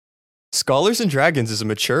Scholars and Dragons is a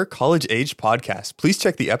mature, college-aged podcast. Please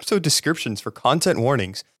check the episode descriptions for content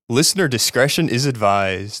warnings. Listener discretion is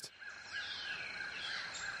advised.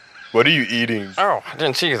 What are you eating? Oh, I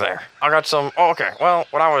didn't see you there. I got some... Oh, okay. Well,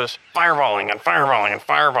 when I was fireballing all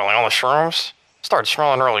the shrooms, it started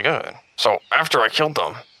smelling really good. So after I killed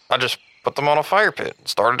them, I just put them on a fire pit and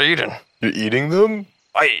started eating. You're eating them?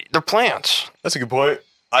 They're plants. That's a good point.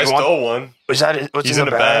 I stole one. Is that it? What's He's in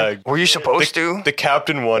the in a bag. Were you supposed to? The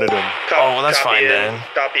captain wanted him. Oh, well, that's fine then.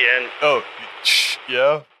 Copy in. Oh,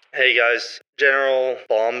 yeah? Hey guys, General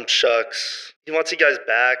Bomb Shucks. He wants you guys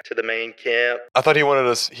back to the main camp. I thought he wanted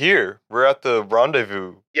us here. We're at the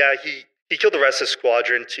rendezvous. Yeah, he killed the rest of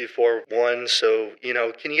Squadron 241, so,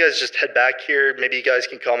 can you guys just head back here? Maybe you guys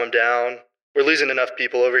can calm him down. We're losing enough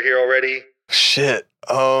people over here already. Shit.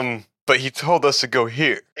 But he told us to go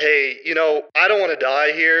here. Hey, I don't want to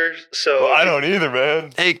die here, so... Well, I don't either,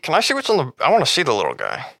 man. Hey, can I see what's on the... I want to see the little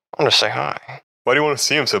guy. I want to say hi. Why do you want to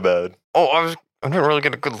see him so bad? Oh, I didn't really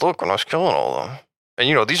get a good look when I was killing all of them.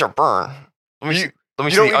 And, these are burned. Let me see the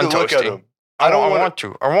look at untoasty. him. I want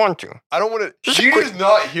to. I don't want to. Do you guys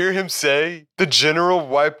not hear him say the general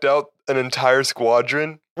wiped out an entire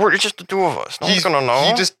squadron? It's just the two of us. No one's gonna know.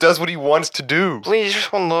 He just does what he wants to do. Please,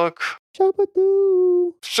 just one look.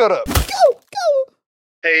 Shut up.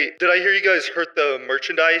 Hey, did I hear you guys hurt the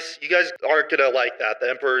merchandise? You guys aren't gonna like that. The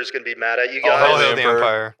Emperor's gonna be mad at you guys. All hail the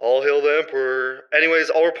Empire. All hail the Emperor. Anyways,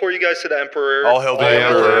 I'll report you guys to the Emperor. All hail the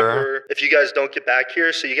Emperor. If you guys don't get back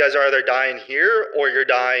here, so you guys are either dying here or you're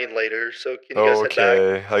dying later. So can you guys head back?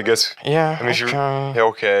 Okay, I guess. Yeah,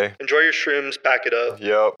 Okay. Enjoy your shrooms, pack it up.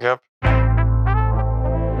 Yep.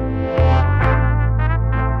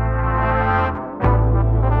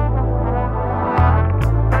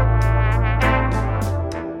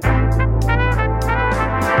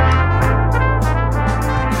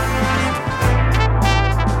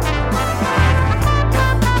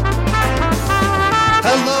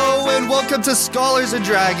 Welcome to Scholars and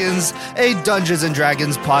Dragons, a Dungeons and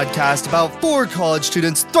Dragons podcast about 4 college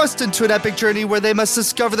students thrust into an epic journey where they must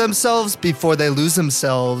discover themselves before they lose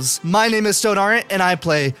themselves. My name is Stone Arendt, and I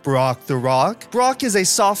play Brock the Rock. Brock is a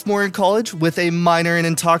sophomore in college with a minor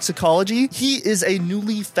in toxicology. He is a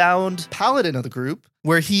newly found paladin of the group,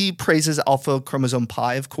 where he praises Alpha Chromosome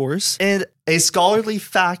Pi, of course. And a scholarly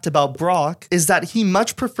fact about Brock is that he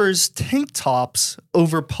much prefers tank tops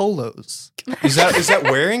over polos. Is that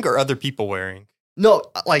wearing or other people wearing? No,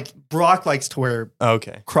 like Brock likes to wear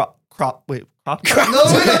crop. Tank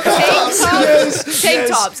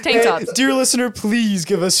tops. Dear listener, please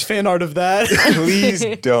give us fan art of that. Please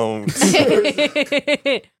don't.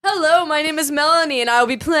 Hello, my name is Melanie, and I will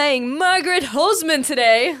be playing Margaret Holzman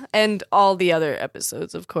today, and all the other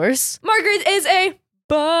episodes, of course. Margaret is a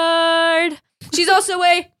bard. She's also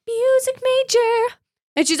a music major,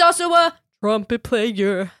 and she's also a trumpet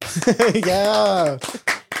player. Yeah.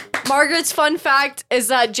 Margaret's fun fact is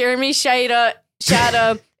that Jeremy Shada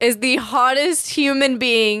is the hottest human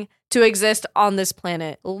being to exist on this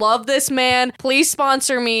planet. Love this man. Please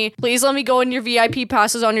sponsor me. Please let me go in your VIP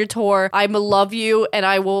passes on your tour. I love you, and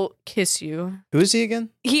I will kiss you. Who is he again?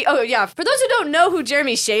 For those who don't know who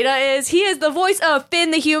Jeremy Shada is, he is the voice of Finn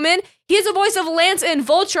the Human. He is the voice of Lance in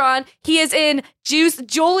Voltron. He is in Juicy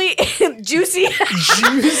in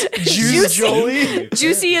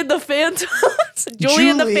the Phantoms. Julie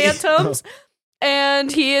in the Phantoms.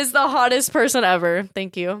 And he is the hottest person ever.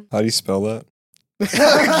 Thank you. How do you spell that?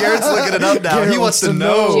 Garrett's looking it up now. Garrett He wants to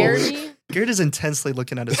know. Jeremy? Garrett is intensely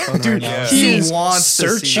looking at his phone Dude, right now. he He is wants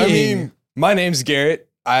searching. to I see. mean, my name's Garrett.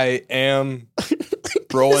 I am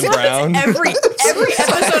Roland Brown. Every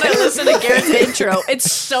episode I listen to Garrett's intro,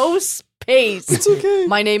 it's so spaced. It's okay.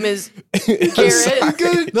 My name is Garrett.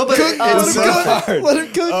 Good. No, but it's so hard. Let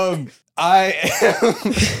it go. I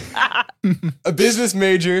am a business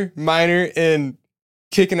major, minor in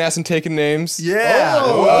kicking ass and taking names. Yeah.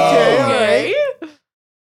 Oh, okay. All right.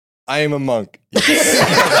 I am a monk.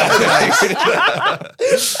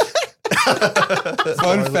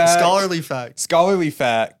 Scholarly fact. Scholarly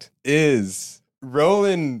fact is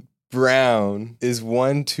Roland Brown is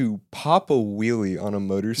one to pop a wheelie on a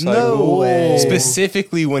motorcycle. No way.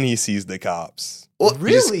 Specifically when he sees the cops. Well,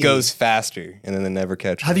 He just goes faster and then they never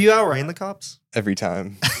catch him. Have you outran the cops? every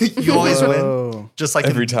time. You always win. Whoa. Just like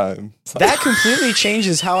Every time. That completely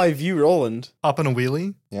changes how I view Roland. hop on a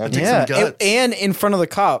wheelie. Yeah, Take Yeah, some guts. and in front of the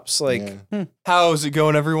cops, like, Yeah. How's it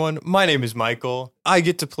going, everyone? My name is Michael. I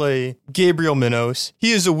get to play Gabriel Minos.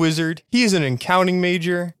 He is a wizard. He is an accounting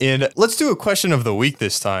major. And let's do a question of the week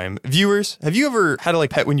this time. Viewers, have you ever had a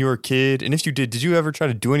pet when you were a kid? And if you did you ever try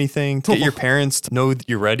to do anything to get your parents to know that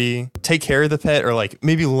you're ready? Take care of the pet or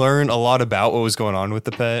maybe learn a lot about what was going on with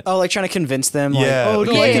the pet? oh, like trying to convince them, Yeah, like, oh,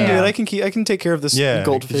 no, like, I can do yeah. it. I can take care of this Yeah,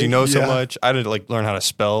 goldfish. because you know so Yeah. much. I did learn how to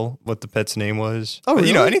spell what the pet's name was. Oh, But,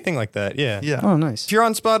 really? anything like that. Yeah. Yeah. Oh, nice. If you're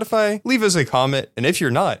on Spotify, leave us a comment. And if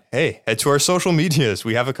you're not, hey, head to our social medias.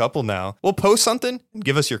 We have a couple now. We'll post something and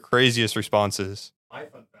give us your craziest responses. My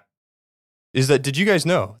fun fact is that did you guys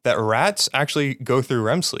know that rats actually go through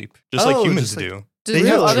REM sleep just like Oh, humans just like- do? Do They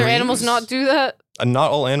have other dreams? animals not do that? And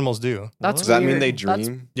not all animals do. That's Does that mean weird. they That's-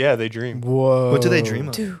 dream? Yeah, they dream. Whoa. What do they dream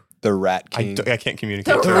of? Dude. The Rat I, King. I can't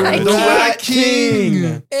communicate. The to rat rats. The Rat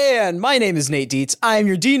King. And my name is Nate Dietz. I am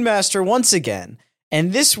your Dean Master once again.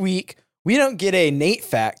 And this week, we don't get a Nate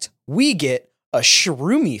fact, we get a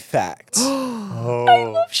Shroomy fact.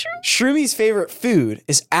 Oh. Shroomies' favorite food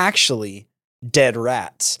is actually dead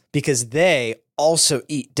rats because they also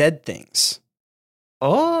eat dead things.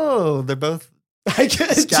 Oh, they're both I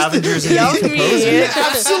guess Scavengers and Yummy. decomposers.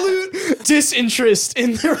 Absolute disinterest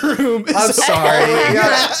in the room. I'm is sorry. all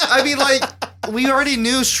Yeah, I mean, we already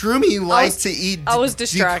knew Shroomy liked to eat. I was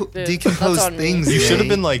distracted. Decomposed That's on me. things. You should have Nate.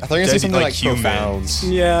 been I thought you were gonna say dead, something like humans. profound.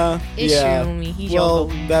 Yeah. It's yeah. Shroomy. He's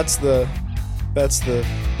Well, your that's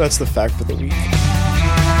the fact of the week.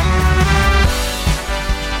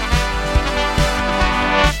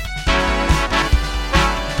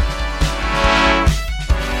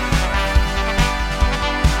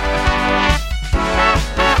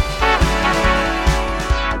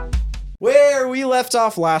 Where we left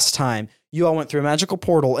off last time, you all went through a magical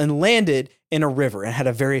portal and landed in a river and had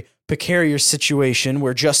a very precarious situation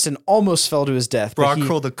where Justin almost fell to his death. but Brock he-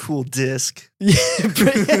 rolled a cool disc.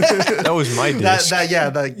 That was my disc.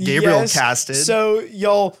 that Gabriel Yes. casted. So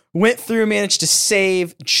y'all went through, managed to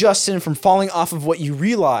save Justin from falling off of what you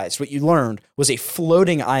learned was a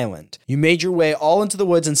floating island. You made your way all into the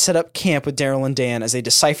woods and set up camp with Daryl and Dan as they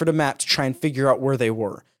deciphered a map to try and figure out where they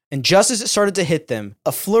were. And just as it started to hit them,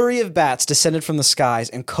 a flurry of bats descended from the skies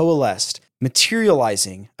and coalesced,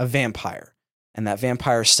 materializing a vampire. And that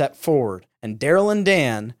vampire stepped forward, and Daryl and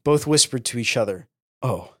Dan both whispered to each other,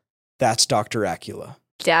 "Oh, that's Dr. Acula."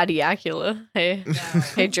 Daddy Acula. Hey.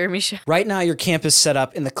 Hey, Jeremy. Right now, your camp is set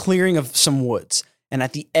up in the clearing of some woods. And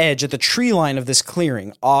at the edge, at the tree line of this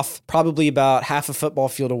clearing, off probably about half a football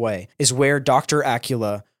field away, is where Dr.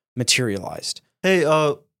 Acula materialized. Hey,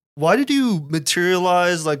 why did you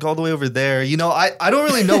materialize all the way over there? I don't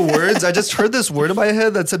really know words. I just heard this word in my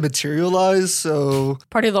head that said materialize. So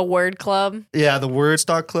Part of the word club. yeah, the word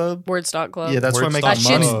stock club. Word stock club. Yeah, that's where I make Word that my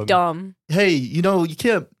stock shit's money. dumb. Hey, you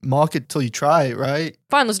can't mock it till you try it, right?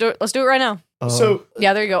 Fine, let's do it. Let's do it right now. So,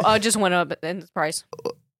 Yeah, there you go. Oh, it just went up in the price.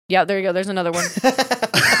 Yeah, there you go. There's another one.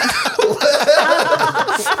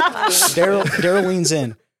 Daryl leans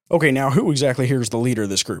in. Okay, now who exactly here is the leader of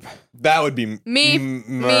this group? That would be Me.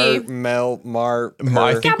 Me. Mel, Mar.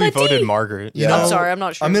 I think we Cup of voted tea. Margaret. You know, I'm sorry, I'm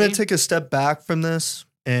not sure. I'm gonna take a step back from this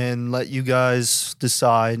and let you guys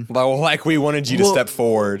decide. Like we wanted you to Well- step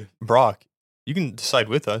forward. Brock, you can decide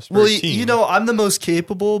with us. We're Well, a team. I'm the most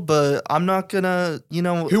capable, but I'm not gonna,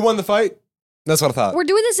 Who won the fight? That's what I thought. We're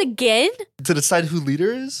doing this again? to decide who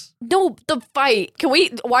leader is. No, the fight.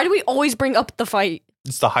 Why do we always bring up the fight?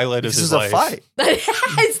 it's the highlight of This his is a life. fight.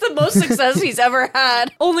 It's the most success he's ever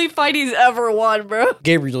had. Only fight he's ever won, bro.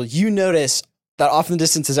 Gabriel, you notice that off in the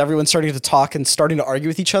distance, as everyone's starting to talk and starting to argue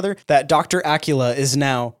with each other, that Dr. Acula is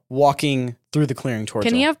now walking through the clearing towards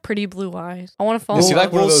Can he them. have pretty blue eyes? I want to follow Is he him.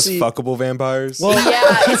 like one of we'll those see. fuckable vampires? Well-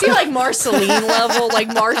 Yeah, is he like Marceline level? Like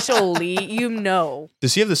Marshall Lee? You know.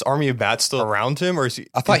 Does he have this army of bats still around him, or is he?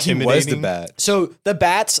 I thought he was the intimidating? bat. So the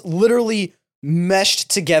bats literally meshed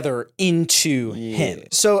together into him.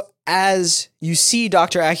 So as you see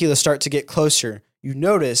Dr. Acula start to get closer, you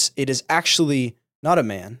notice it is actually not a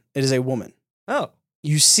man, it is a woman. Oh,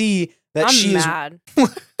 You see that I'm she mad.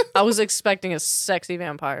 I was expecting a sexy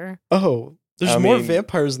vampire. Oh, there's I more mean-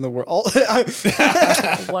 vampires in the world.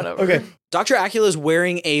 Whatever. Okay. Dr. Acula is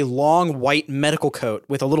wearing a long white medical coat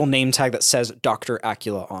with a little name tag that says Dr.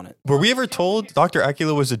 Acula on it. were we ever told Dr.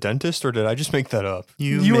 Acula was a dentist, or did I just make that up?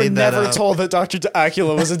 You were made that never up. told that Dr.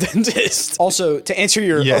 Acula was a dentist. Also, to answer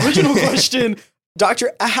your Yeah. original question,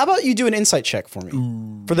 Doctor, how about you do an insight check for me?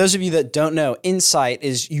 For those of you that don't know, insight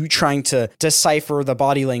is you trying to decipher the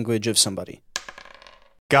body language of somebody.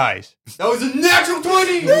 Guys, that was a natural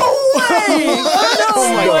 20! No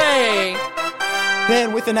way.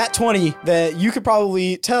 Then with the nat 20, that you could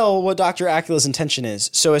probably tell what Dr. Acula's intention is.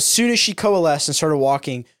 So as soon as she coalesced and started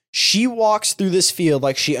walking, she walks through this field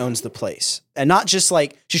like she owns the place. And not just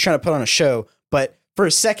like she's trying to put on a show, but for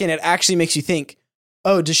a second, it actually makes you think,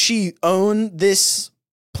 oh, does she own this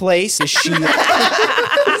place? Is she... No,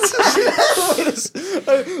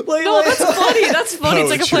 that's funny. That's funny. It's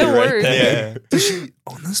like a play of words. Yeah. Does she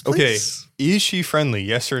own this Okay. place? Is she friendly?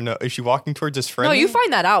 Yes or no? Is she walking towards us No, friendly? you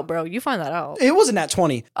find that out, bro. You find that out. It wasn't nat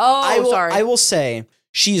 20. Oh, sorry. I will say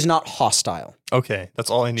she's not hostile. Okay, that's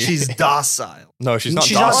all I need. She's docile. No, she's not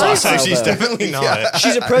She's not docile. docile, She's though. definitely not. Yeah.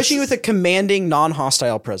 She's approaching you with a commanding,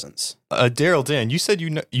 non-hostile presence. Daryl, Dan, you said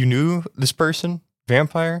you knew this person?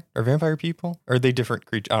 Vampire? Or vampire people? Or are they different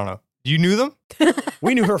creatures? I don't know. You knew them?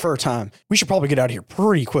 We knew her for a time. We should probably get out of here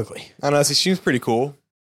pretty quickly. I don't know. She seems pretty cool.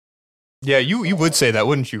 Yeah, you would say that,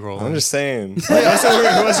 wouldn't you, Roland? I'm just saying. What's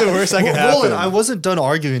the worst that could Roland, happen? I wasn't done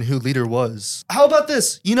arguing who leader was. How about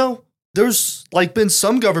this? You know, there's like been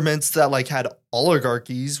some governments that like had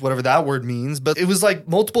oligarchies, whatever that word means, but it was like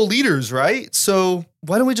multiple leaders, right? So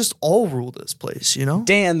why don't we just all rule this place, you know?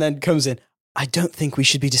 Dan then comes in. I don't think we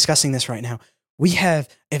should be discussing this right now. We have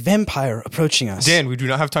a vampire approaching us. Dan, we do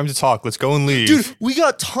not have time to talk. Let's go and leave. Dude, we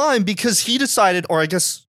got time because he decided, or I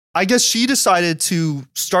guess she decided to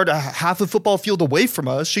start a half a football field away from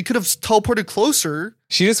us. She could have teleported closer.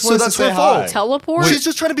 She just So wants that's to say her fault. hi. Teleport? She's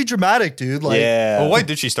just trying to be dramatic, dude. Like, Yeah. Well, why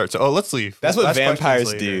did she start? So, let's leave. That's what Ask questions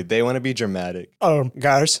vampires later. do. They want to be dramatic.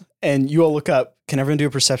 Guys, and you all look up. Can everyone do a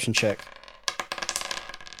perception check?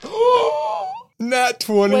 Nat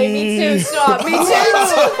 20. Wait, me too. Stop. Me too. No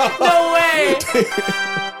way.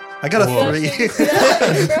 I got a Whoa. 3.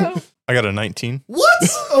 I got a 19. What?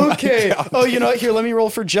 Okay. Oh, you know what? Here, let me roll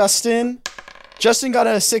for Justin. Justin got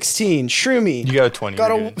a 16. Shroomy You got a 20. got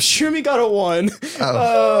You're a good. Shroomy got a 1.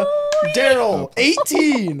 Oh. Daryl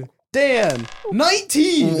 18. Dan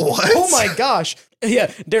 19. What? Oh my gosh. Yeah,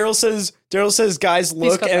 Daryl says guys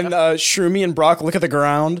look, cut that and Shroomy and Brock look at the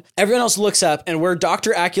ground. Everyone else looks up, and where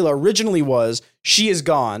Dr. Acula originally was, she is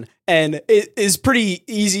gone. And it is pretty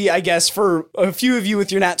easy, I guess, for a few of you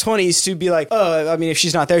with your nat 20s to be like, oh, I mean, if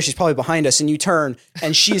she's not there, she's probably behind us. And you turn,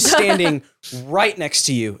 and she's standing right next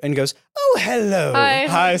to you and goes, oh, hello. Hi.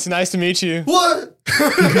 Hi, it's nice to meet you. What?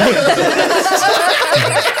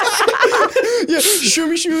 Yeah,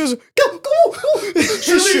 Shroomy goes, go.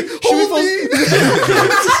 Shumi hold me.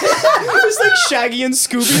 It's like Shaggy and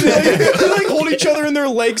Scooby. They like hold each other and their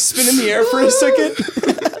legs spin in the air for a second.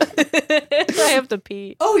 I have to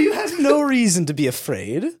pee. Oh, you have no reason to be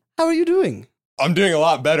afraid. How are you doing? I'm doing a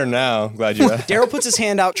lot better now. Glad you asked. Daryl puts his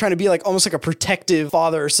hand out, trying to be like almost like a protective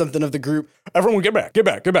father or something of the group. Everyone get back.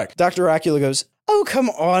 Dr. Acula goes, oh, come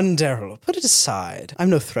on, Daryl. Put it aside. I'm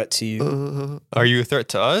no threat to you. Are you a threat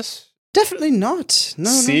to us? Definitely not. No.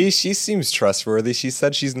 See, she seems trustworthy. She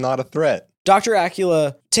said she's not a threat. Dr.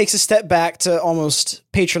 Acula takes a step back to almost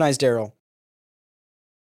patronize Daryl.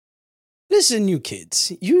 Listen, you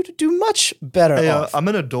kids, you'd do much better Hey, off. I'm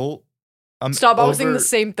an adult. Stop. I was thinking the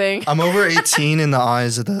same thing. I'm over 18 in the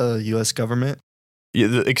eyes of the U.S. government.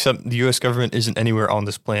 Yeah, except the U.S. government isn't anywhere on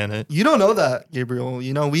this planet. You don't know that, Gabriel.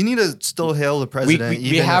 You know, we need to still hail the We president.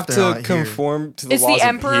 we have if they're to not here. conform to the It's laws the of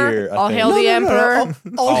emperor. here, I All think. hail the emperor. All hail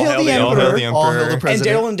the All hail emperor. the All hail the emperor. And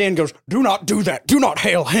president. Daryl and Dan goes, do not do that. Do not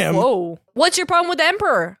hail him. Whoa. What's your problem with the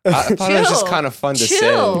emperor? I thought it was just Chill. kind of fun to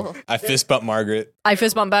Chill. say. I fist bump Margaret. I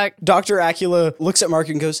fist bump back. Dr. Acula looks at Mark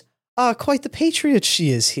and goes, quite the patriot she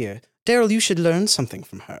is here. Daryl, you should learn something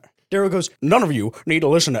from her. Daryl goes, none of you need to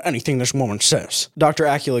listen to anything this woman says. Dr.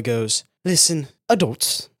 Acula goes, listen,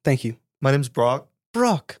 adults. Thank you. My name's Brock.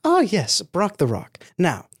 Brock. Oh, yes, Brock the Rock.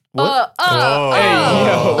 Now, What?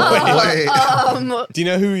 Wait. Do you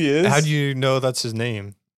know who he is? How do you know that's his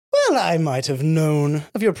name? well, I might have known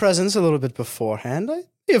of your presence a little bit beforehand. I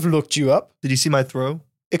have looked you up. Did you see my throw?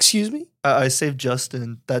 Excuse me? I saved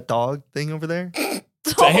Justin, that dog thing over there.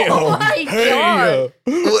 Oh my god.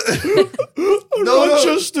 I'm No, not no.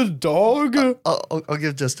 just a dog. I'll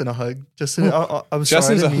give Justin a hug. Justin, I'm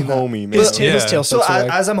Justin's sorry. I a didn't mean that. homie, man. His Yeah. tail So starts to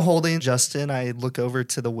wag. as I'm holding Justin, I look over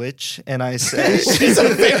to the witch and I say, It's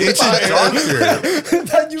a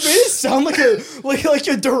doctor. You made it sound like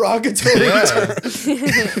a derogatory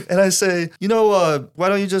term. and I say, you know, why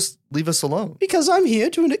don't you just leave us alone? Because I'm here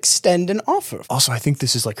to extend an offer. Also, I think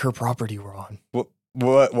this is like her property we're on.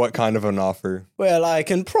 What kind of an offer? Well, I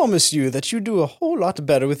can promise you that you do a whole lot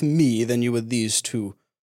better with me than you with these two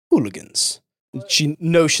hooligans. She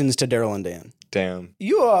notions to Daryl and Dan. Damn.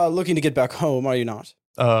 You are looking to get back home, are you not?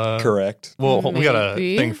 Correct. Well, we got a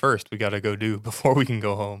Maybe. thing first we got to go do before we can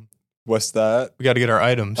go home. What's that? We got to get our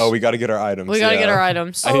items. Oh, we got to get our items. We gotta yeah. get our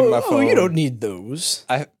items. I need my Oh, phone. you don't need those.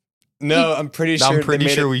 No, I'm pretty sure. I'm pretty they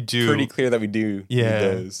made sure it we do. Pretty clear that we do. Yeah. Need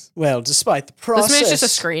those. Well, despite the process, This man's just a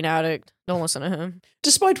screen addict. Don't listen to him.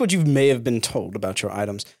 despite what you may have been told about your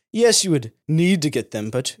items, yes, you would need to get them,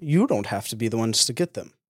 but you don't have to be the ones to get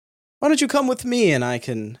them. Why don't you come with me and I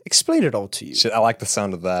can explain it all to you? Shit, I like the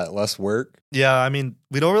sound of that. Less work. Yeah, I mean,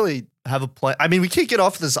 we don't really have a plan. I mean, we can't get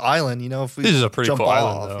off this island, if we This is a pretty jump cool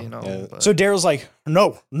off, island, though. Yeah. but- So Daryl's like,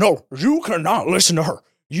 no, you cannot listen to her.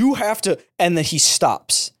 You have to. And then he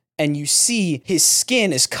stops. And you see his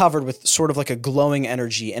skin is covered with sort of like a glowing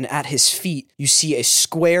energy. And at his feet, you see a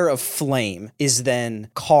square of flame is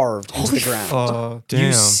then carved into the ground. Oh, damn.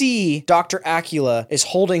 You see Dr. Acula is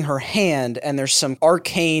holding her hand, and there's some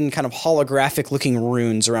arcane kind of holographic looking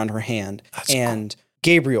runes around her hand. And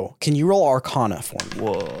Gabriel, can you roll Arcana for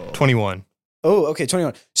me? 21. Oh, okay,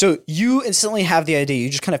 21. So you instantly have the idea.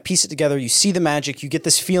 You just kind of piece it together. You see the magic. You get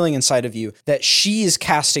this feeling inside of you that she is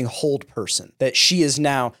casting Hold Person, that she is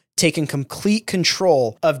now taking complete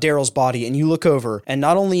control of Daryl's body. And you look over, and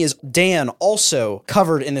not only is Dan also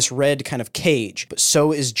covered in this red kind of cage, but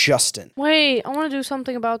so is Justin. Wait, I want to do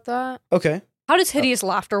something about that. Okay. How does hideous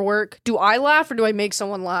laughter work? Do I laugh or do I make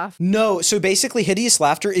someone laugh? No, so basically, hideous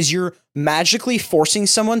laughter is you're magically forcing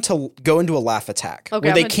someone to go into a laugh attack Okay,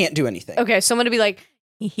 where I'm they gonna- can't do anything. Okay, so I'm gonna be like.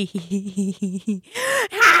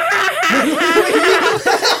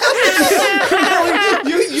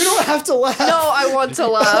 You don't have to laugh. No, I want to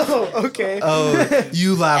laugh. Oh, okay. Oh,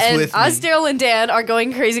 you laugh And with us, me. Daryl and Dan, are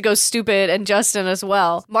going crazy, go stupid, and Justin as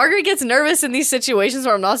well. Margaret gets nervous in these situations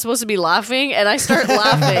where I'm not supposed to be laughing, and I start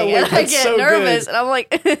laughing, and I That's get so nervous, good. and I'm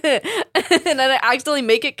like, and then I accidentally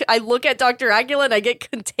make it. I look at Dr. Acula, and I get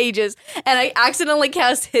contagious, and I accidentally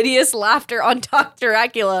cast hideous laughter on Dr.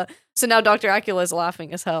 Acula. So now Dr. Acula is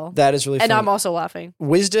laughing as hell, That is really funny. and I'm also laughing.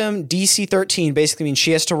 Wisdom DC 13 basically means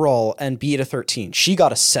she has to roll and beat a 13. She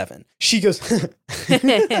got a 7. She goes,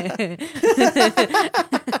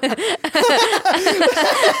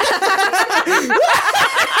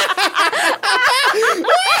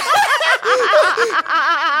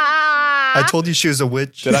 I told you she was a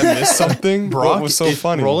witch. Did I miss something? Brock, What was so if,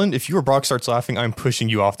 funny? Roland, if you or Brock starts laughing, I'm pushing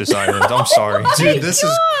you off this island. I'm sorry. Dude, this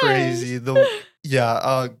is crazy.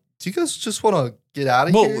 Do you guys just want to get out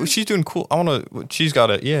of Well, here? she's doing cool. I want to. She's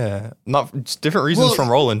got it. Yeah, not it's different reasons Well- from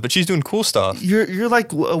Roland, but she's doing cool stuff. You're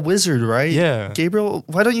like a wizard, right? Yeah. Gabriel,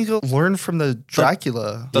 why don't you go learn from the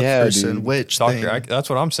Dracula Yeah, person, dude. witch thing? That's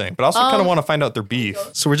what I'm saying. But I also kind of want to find out their beef.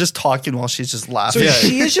 So we're just talking while she's just so laughing.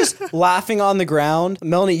 she is just laughing on the ground.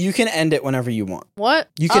 Melanie, you can end it whenever you want. What?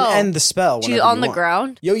 You can Oh, end the spell whenever She's on you the want.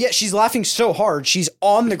 ground. Yo, yeah, she's laughing so hard. She's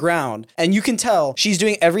on the ground. And you can tell she's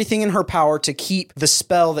doing everything in her power to keep the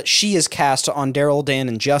spell that she has cast on Daryl, Dan,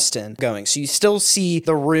 and Justin going. So you still see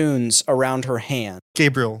the runes around her hand.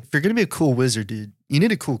 Gabriel, if you're gonna be a cool wizard, dude, you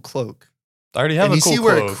need a cool cloak. I already have And a you cool see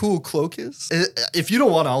cloak. where a cool cloak is? If you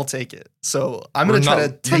don't want it, I'll take it. So I'm We're gonna try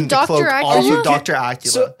not- to From take the Dr. cloak Acula? off You of Dr. Acula.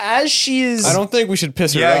 So as she is... I don't think we should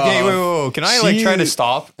piss her Yeah, off. okay, wait. Can I like try to She-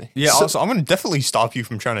 stop? Yeah, So- also, I'm gonna definitely stop you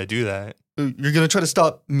from trying to do that. You're gonna try to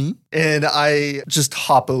stop me, and I just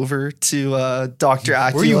hop over to Dr.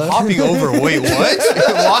 Acula. Were you hopping over? Wait, what?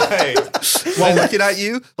 Why? while looking at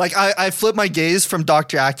you? Like I flip my gaze from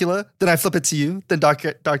Dr. Acula, then I flip it to you, then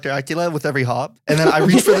Dr. Acula with every hop, and then I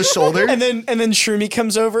reach for the shoulder. And then Shroomy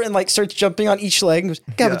comes over and like starts jumping on each leg and goes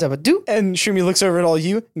gabba dabba doo. And Shroomy looks over at all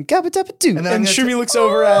you and gabba dabba doo. And And, then I'm gonna Shroomy ta- looks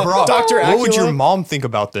over at Brock, Dr. Acula. what would your mom think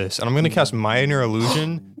about this? And I'm gonna cast minor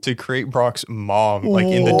illusion to create Brock's mom, like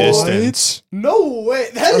in the What? distance. No way,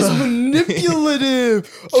 that is manipulative.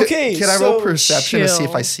 Okay, Can I so, roll perception to see if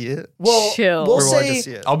chill. I see it? Well, Chill. we'll Or will I say just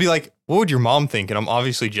see it? I'll be like, what would your mom think? And I'm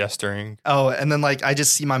obviously gesturing. Oh, and then like I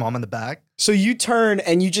just see my mom in the back. so. You turn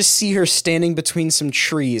and you just see her standing between some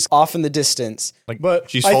trees off in the distance. Like, But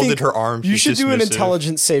she's I folded think her arms. You she's should do an dismissive.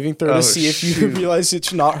 intelligence saving throw Oh, to see if you shoot. realize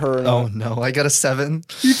it's not her. Or Oh not. no, I got a 7.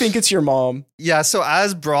 You think it's your mom. Yeah, so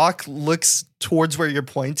as Brock looks towards where you're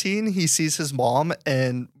pointing, he sees his mom,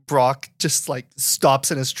 and Brock just like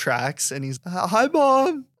stops in his tracks, and he's, "Hi,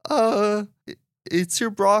 mom. It's your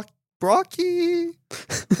Brocky. I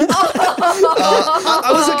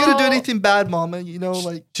wasn't gonna do anything bad, Mama. You know,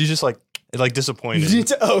 like She's just like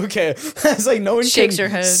disappointed. Oh, okay. It's like no one Shakes can her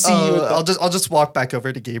head. see you. With I'll just walk back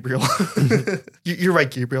over to Gabriel. You're right,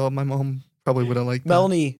 Gabriel. My mom probably wouldn't like that.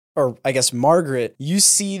 Melanie, or I guess Margaret, you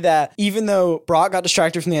see that even though Brock got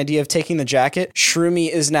distracted from the idea of taking the jacket, Shroomy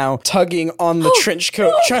is now tugging on the trench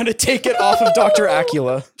coat, trying to take it off of Dr.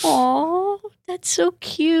 Acula. Aw, that's so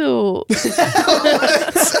cute.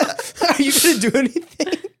 Are you gonna do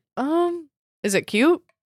anything? Is it cute?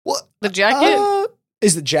 What? The jacket?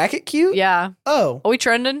 Is the jacket cute? Yeah. Oh. Are we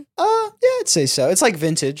trending? Yeah, I'd say so. It's like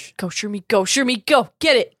vintage. Go, Shroomy, go, Shroomy, go.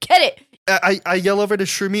 Get it, get it. I yell over to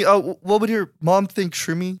Shroomy. Oh, what would your mom think,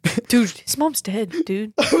 Shroomy? Dude, his mom's dead,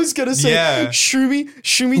 dude. I was gonna say, Yeah.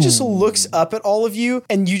 Shroomy just looks up at all of you,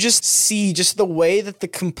 and you just see just the way that the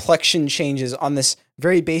complexion changes on this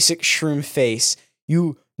very basic shroom face.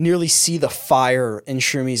 You nearly see the fire in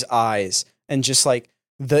Shroomy's eyes, and just like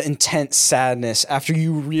the intense sadness after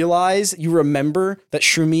you remember that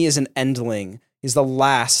Shroomy is an endling, is the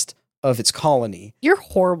last of its colony. You're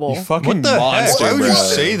horrible. You fucking What the monster, heck? Why would you bro.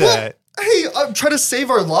 say that? Hey, I'm trying to save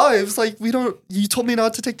our lives. Like, you told me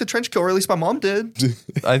not to take the trench coat, or at least my mom did.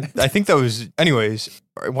 I think that was. Anyways,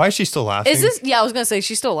 why is she still laughing? Is this? Yeah, I was gonna say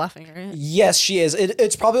she's still laughing, right? Yes, she is.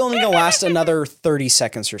 It's probably only gonna last another 30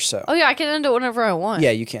 seconds or so. Oh yeah, I can end it whenever I want.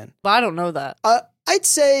 Yeah, you can. But I don't know that. I'd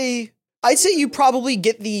say you probably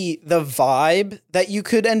get the vibe that you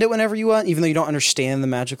could end it whenever you want, even though you don't understand the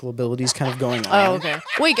magical abilities kind of going on. Oh, okay.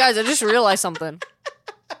 Wait, guys, I just realized something.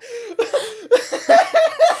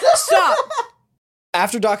 Stop.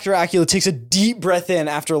 After Dr. Acula takes a deep breath in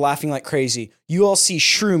after laughing like crazy, you all see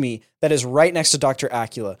Shroomy that is right next to Dr.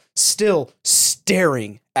 Acula, still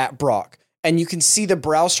staring at Brock. And you can see the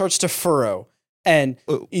brow starts to furrow, and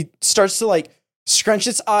it starts to like scrunch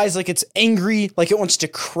its eyes like it's angry, like it wants to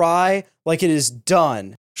cry, like it is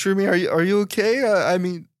done. Shroomy, are you okay? I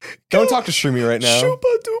mean, Don't talk to Shroomy right now.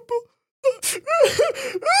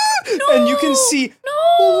 And you can see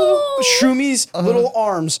Shroomy's little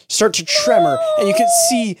arms start to tremor, and you can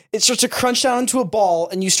see it starts to crunch down into a ball,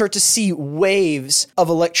 and you start to see waves of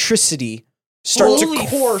electricity start to Holy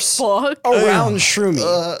course fuck. around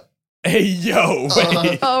Shroomy. Hey, yo,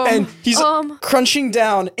 wait. And he's crunching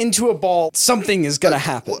down into a ball. Something is gonna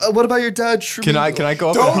happen. what about your dad, Shroomy? Can I go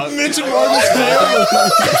up and hug? Don't mention Marvin's family.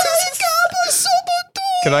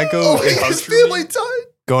 Can I go and hug It's family Shroomy? time.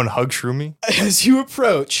 Go and hug Shroomy? As you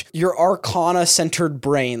approach your Arcana-centered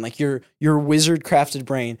brain, like your wizard-crafted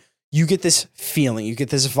brain, you get this feeling, you get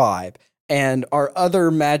this vibe. And our other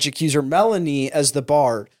magic user, Melanie, as the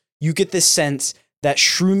bard, you get this sense that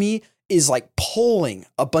Shroomy is like pulling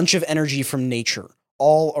a bunch of energy from nature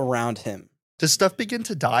all around him. Does stuff begin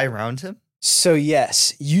to die around him? So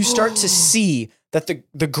yes, you start to see that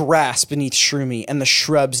the grass beneath Shroomy and the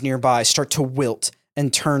shrubs nearby start to wilt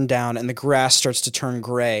and turn down, and the grass starts to turn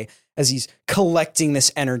gray as he's collecting this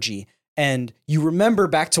energy. And you remember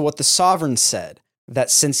back to what the Sovereign said, that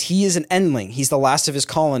since he is an endling, he's the last of his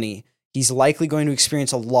colony, he's likely going to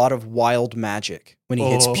experience a lot of wild magic when he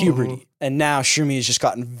hits puberty. And now Shroomy has just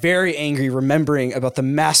gotten very angry, remembering about the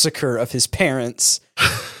massacre of his parents.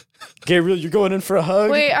 Gabriel, you're going in for a hug?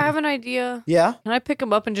 Wait, I have an idea. Yeah? Can I pick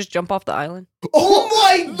him up and just jump off the island? Oh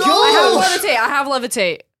my I have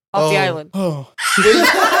levitate off the island. Oh.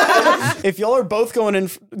 If y'all are both going in,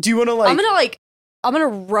 do you want to I'm gonna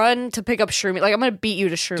run to pick up Shroomy. Like I'm gonna beat you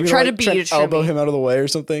to Shroomy. do you Try wanna, to beat try you to elbow Shroomy. him out of the way or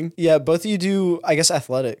something? Yeah, both of you do, I guess,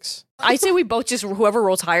 athletics. I say we both just whoever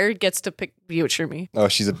rolls higher gets to pick you at Shroomy. Oh,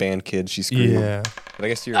 she's a band kid. She's screwed. Yeah. But I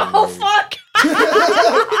guess you're. Oh fuck!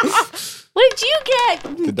 What did you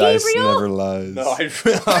get, The dice Gabriel? never lies. No. Okay.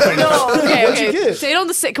 What'd you get? Say it on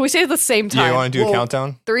the can we say it at the same time? Yeah, you want to do Well- a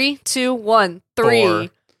countdown? 3, 2, 1, 3. 4.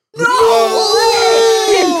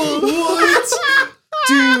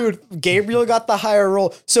 Dude, Gabriel got the higher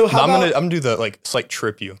roll. So No, how I'm about... gonna do the like slight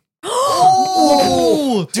trip you.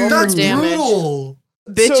 Oh, dude, that's damage. brutal.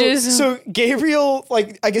 Bitches. So Gabriel,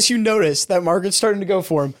 like, I guess you noticed that Margaret's starting to go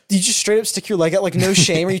for him. Did you just straight up stick your leg out like no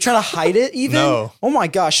shame? Are you trying to hide it even? No. Oh my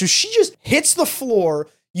gosh. So she just hits the floor.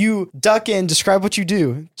 You duck in. Describe what you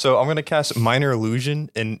do. So I'm gonna cast minor illusion,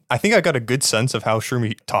 and I think I got a good sense of how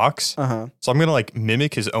Shroomy talks. Uh-huh. So I'm gonna like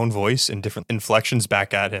mimic his own voice and different inflections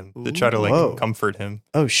back at him to try to like Whoa. comfort him.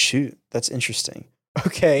 Oh, shoot. That's interesting.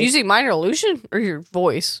 Okay. Using minor illusion or your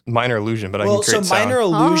voice? Minor illusion, but I Well, can create so minor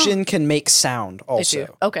sound. illusion can make sound I see.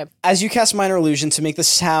 also. Okay. As you cast minor illusion to make the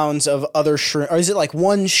sounds of other shroom, or is it like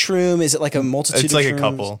one shroom? Is it like a multitude It's of like a shrooms?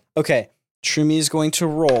 couple. Okay. Shroomy is going to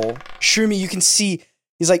roll. Shroomy, you can see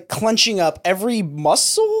he's like clenching up every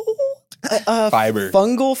muscle, Fiber.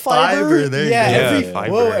 fungal fiber. Fiber, there you yeah, go. every Yeah,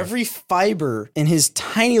 fiber. whoa, every fiber in his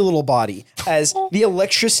tiny little body. As the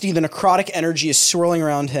electricity, the necrotic energy is swirling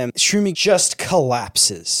around him, Shroomy just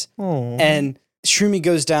collapses, and Shroomy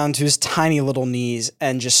goes down to his tiny little knees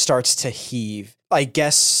and just starts to heave. I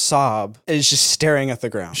guess sob, and is just staring at the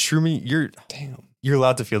ground. Shroomy, you're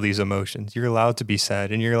allowed to feel these emotions. You're allowed to be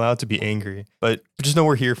sad and you're allowed to be angry. But just know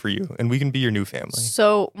we're here for you and we can be your new family.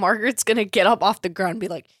 So Margaret's gonna get up off the ground and be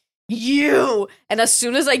like, you. And as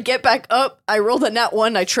soon as I get back up, I roll the nat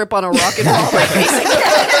 1, I trip on a rock and fall on my face again.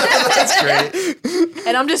 That's great.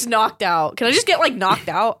 And I'm just knocked out. Can I just get like knocked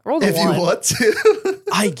out? Roll the If 1. you want to.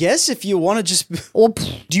 I guess if you want to just... Well,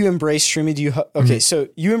 Do you embrace Shroomy? Do you... Okay, so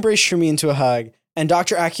you embrace Shroomy into a hug, and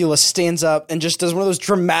Dr. Acula stands up and just does one of those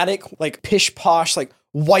dramatic, like, pish-posh, like,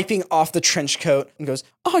 wiping off the trench coat and goes,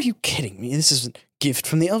 "Are you kidding me? This is a gift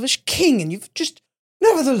from the Elvish King, and you've just...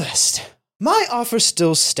 Nevertheless, my offer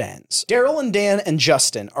still stands. Daryl and Dan and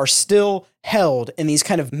Justin are still held in these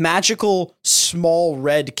kind of magical, small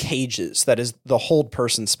red cages. That is the hold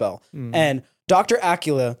person spell. And Dr.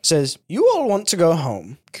 Acula says, you all want to go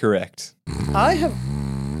home. Correct. I have...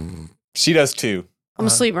 She does too. I'm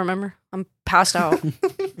asleep, remember? I'm passed out.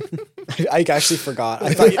 I actually forgot.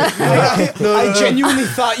 I thought I genuinely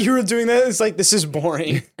thought you were doing that. It's like, this is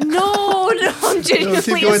boring. No, I'm genuinely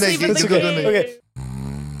keep going, asleep Nate. in the Keep going, cave. Nate. Okay.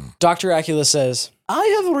 Dr. Acula says,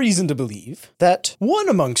 I have reason to believe that one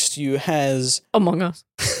amongst you has... Among Us.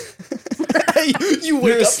 you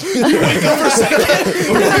wake up for a second.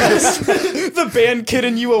 The band kid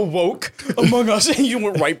and you awoke Among Us and you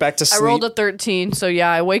went right back to I sleep. rolled a 13, so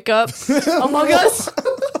yeah, I wake up Among Us.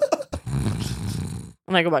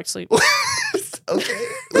 And I go back to sleep. Okay. Like,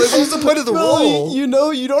 what was the point of the Well, roll? you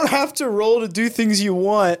know, you don't have to roll to do things you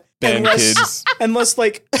want. Band kids. Unless,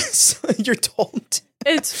 like, you're told to.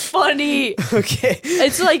 It's funny. Okay.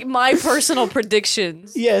 It's like my personal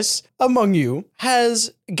predictions. Yes, among you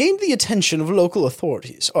has gained the attention of local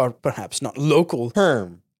authorities, or perhaps not local.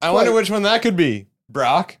 Herm. I wonder which one that could be.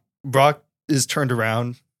 Brock? Brock is turned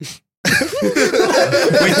around.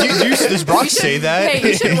 Wait, does Brock say that? Hey,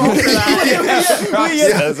 you should roll for that. Brock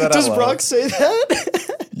says that Does out Brock loud. say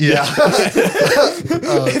that? Yeah.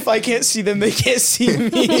 If I can't see them, they can't see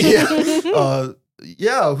me.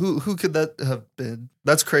 Yeah. Who could that have been?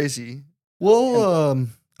 That's crazy. Well,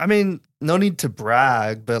 I mean, no need to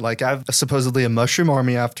brag, but like I have supposedly a mushroom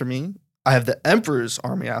army after me. I have the Emperor's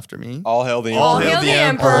army after me. All hail the All Emperor. hail the All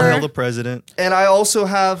Emperor. hail the president. And I also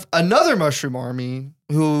have another mushroom army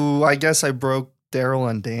who I guess I broke Daryl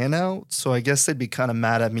and Dan out, so I guess they'd be kind of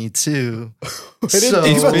mad at me too. It's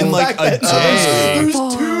been like a day. There's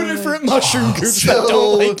two different mushroom groups that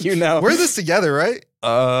don't like you now. We're this together, right?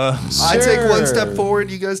 I take one step forward,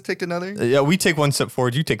 you guys take another. Yeah, we take one step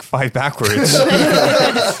forward, you take 5 backwards.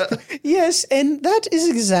 Yes, and that is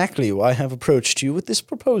exactly why I have approached you with this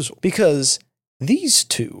proposal. Because these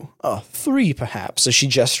two, three perhaps, as she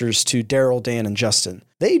gestures to Daryl, Dan, and Justin,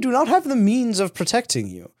 they do not have the means of protecting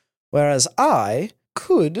you, whereas I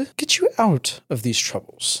could get you out of these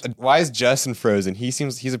troubles. Why is Justin frozen? He's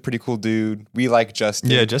a pretty cool dude. We like Justin.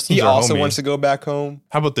 Yeah, Justin's He our also homie. wants to go back home.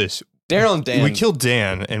 How about this? Daryl and Dan. We killed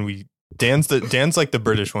Dan, and Dan's like the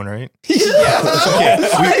British one, right?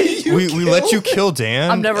 Yeah. We let you kill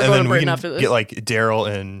Dan. I'm never and going then to we Britain can after this. Get like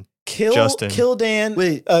Daryl and Kill Dan.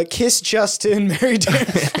 Wait. Kiss Justin. Marry Dan.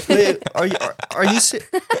 Wait, are you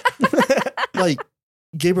like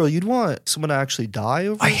Gabriel? You'd want someone to actually die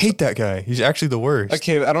over? I hate that guy. He's actually the worst.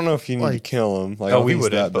 Okay, I don't know if you need to Like- kill him. Like, I Oh, don't we think he's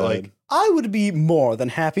wouldn't, that but bad. like, I would be more than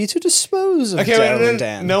happy to dispose of Okay, Daryl wait, and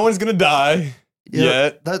Dan. no one's gonna die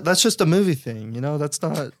yet. That's just a movie thing, you know. That's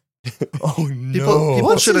not oh no. people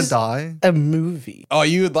What shouldn't is- die. A movie. Oh,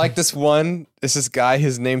 you would like this one? It's this guy.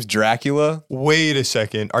 His name's Dracula. Wait a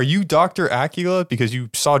second. Are you Dr. Acula because you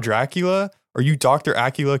saw Dracula? Or are you Dr.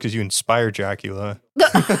 Acula because you inspired Dracula?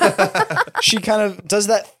 She kind of does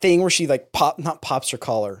that thing where she like not pops her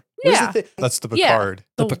collar. What is Yeah. the thing? That's the Yeah. Picard.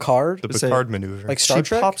 The Picard? The Say- Picard maneuver. Like Star She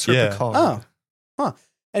Trek? pops her Yeah. Picard. Oh. Huh.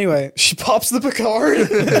 Anyway, she pops the Picard.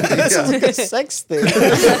 That sounds like a sex thing.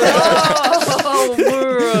 Oh,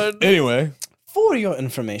 word. Anyway, For your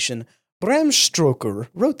information, Bram Stoker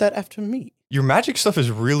wrote that after me. Your magic stuff is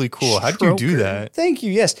really cool. How did you do that? Thank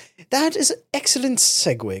you. Yes, that is an excellent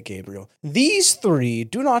segue, Gabriel. These three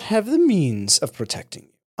do not have the means of protecting you.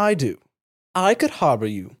 I do. I could harbor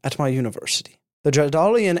you at my university. The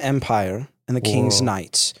Dredalian Empire and the King's Whoa.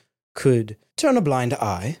 Knights could turn a blind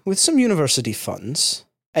eye with some university funds,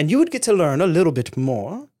 and you would get to learn a little bit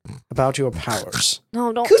more about your powers.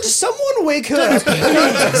 No, don't. Could someone wake her up,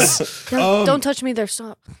 please? Don't touch me there.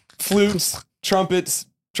 Stop. flutes, trumpets,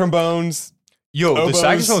 trombones, Yo, the Oboes,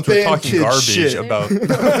 saxophones were band talking kid garbage shit. about.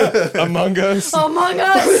 Among Us. Among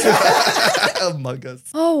Us. Among Us.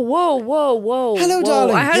 Oh, whoa. Hello, whoa.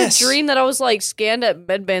 darling. I had Yes. a dream that I was like scanned at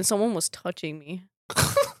bedband. Someone was touching me.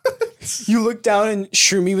 You look down and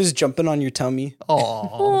Shroomy was jumping on your tummy. Aww.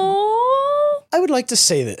 Oh. I would like to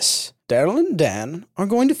say this. Daryl and Dan are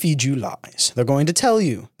going to feed you lies. They're going to tell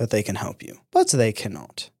you that they can help you, but they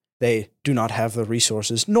cannot. They do not have the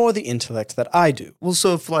resources nor the intellect that I do. Well,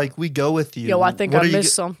 so if like we go with you, Yo, I think what I are you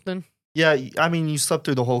missed something. Yeah, I mean, you slept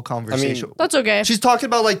through the whole conversation. That's okay. She's talking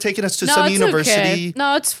about like taking us to No, some it's university. okay.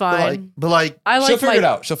 No, it's fine. But like, I She'll like figure it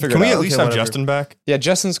out. She'll figure Can it we out. at least Okay, have whatever. Justin back? Yeah,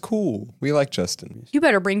 Justin's cool. We like Justin. You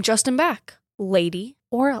better bring Justin back, lady,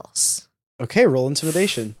 or else. Okay, roll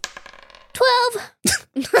intimidation. 12.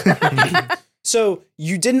 So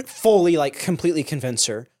you didn't fully, like, completely convince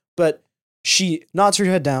her, but she nods her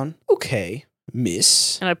head down. Okay,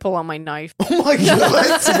 miss. And I pull out my knife. Oh my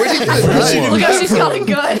god. where do you get a knife? Look how she's got a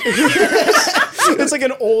gun. It's like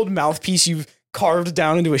an old mouthpiece you've carved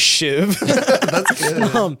down into a shiv. That's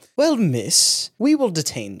good. Well, miss, we will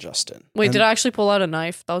detain Justin. Wait, did I actually pull out a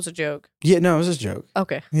knife? That was a joke. Yeah, no, it was a joke.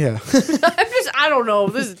 Okay. Yeah. I don't know.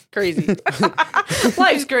 This is crazy.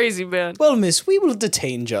 Life's crazy, man. Well, miss, we will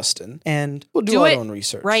detain Justin, and we'll do Do our it own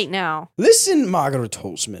research. Right now. Listen, Margaret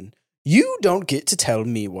Holzman, you don't get to tell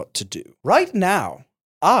me what to do. Right now,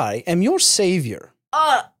 I am your savior.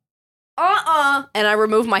 And I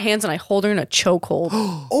remove my hands and I hold her in a chokehold.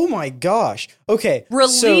 Oh my gosh. Okay.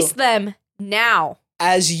 Release so them now.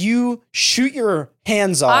 as you shoot your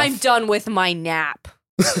hands off. I'm done with my nap.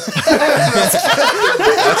 That's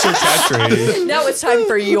your catchphrase. Now it's time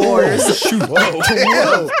for yours.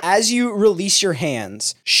 Whoa. As you release your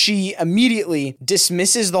hands, she immediately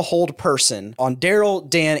dismisses the hold person on Daryl,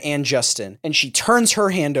 Dan, and Justin, and she turns her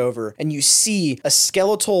hand over, and you see a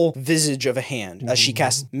skeletal visage of a hand as she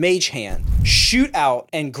casts Mage Hand, shoot out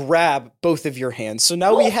and grab both of your hands. So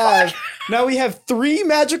now we have 3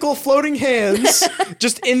 magical floating hands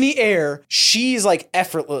just in the air. She's like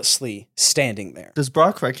effortlessly standing there. Does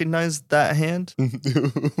Brock recognize that hand?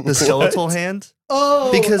 The skeletal hand?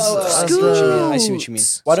 Oh, Because I see what you mean. I see what you mean.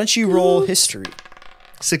 Why don't you roll history?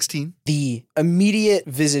 16. The immediate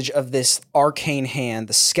visage of this arcane hand,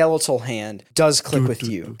 the skeletal hand, does click with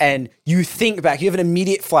you. And you think back, you have an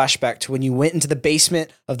immediate flashback to when you went into the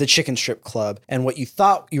basement of the Chicken Strip Club and what you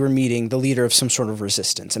thought you were meeting the leader of some sort of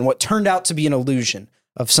resistance and what turned out to be an illusion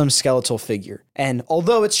of some skeletal figure. And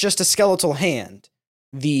although it's just a skeletal hand,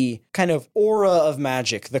 the kind of aura of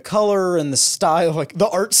magic, the color and the style, like the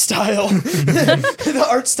art style, the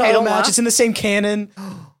art style don't match, laugh. it's in the same canon.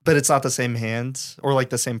 But it's not the same hand or like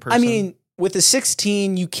the same person. I mean, with a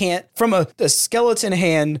 16, you can't, from a skeleton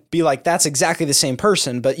hand, be like, that's exactly the same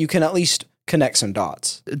person, but you can at least connect some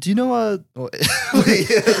dots. do you know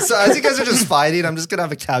so as you guys are just fighting, I'm just gonna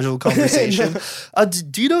have a casual conversation.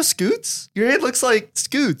 Do you know Scoots? Your head looks like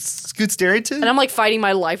Scoots Darrington. And I'm like fighting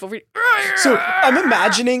my life over. So I'm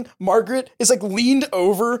imagining Margaret is like leaned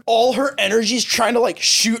over, all her energy's trying to like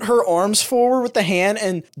shoot her arms forward with the hand,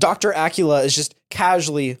 and Dr. Acula is just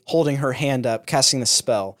casually holding her hand up, casting the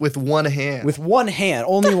spell. with one hand. With one hand,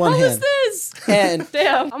 only one What is hand. this? And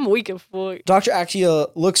Damn, I'm weak as fuck. Dr.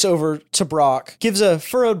 Acula looks over to Brock, gives a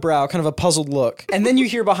furrowed brow, kind of a puzzled look. And then you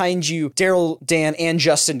hear behind you Daryl, Dan, and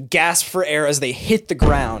Justin gasp for air as they hit the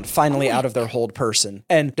ground, finally out of their hold person.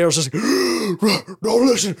 And Daryl's just like, don't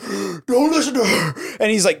listen to her.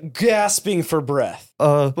 And he's like gasping for breath.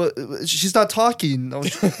 But she's not talking.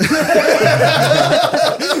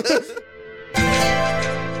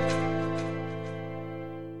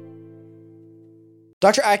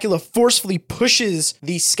 Dr. Acula forcefully pushes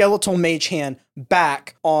the skeletal mage hand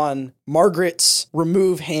back on Margaret's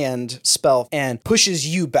remove hand spell and pushes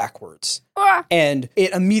you backwards. And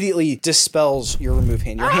it immediately dispels your remove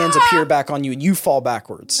hand. Your hands appear back on you and you fall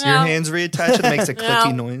backwards. Your hands reattach and it makes a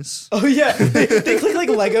clicky noise. Oh yeah, they click like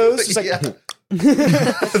Legos. It's like, Yeah.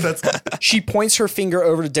 she points her finger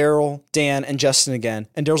over to Daryl, Dan, and Justin again.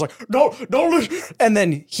 And Daryl's like, no, listen. And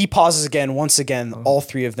then he pauses again. Once again, all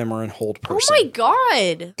 3 of them are in hold Oh person. my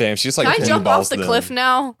god. Damn, she's like Can I blue jump balls off the them. cliff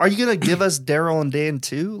now? Are you gonna give us Daryl and Dan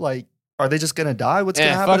too? Like, are they just gonna die? What's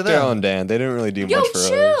gonna Yeah, happen fuck to them? Daryl and Dan. They didn't really do Yo, much for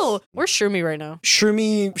chill. us. Where's Shroomy right now?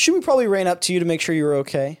 Shroomy probably ran up to you to make sure you were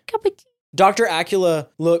okay. Dr. Acula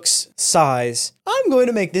looks, sighs. I'm going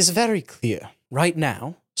to make this very clear. Right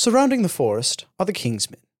now, surrounding the forest are the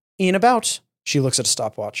Kingsmen. In about, she looks at a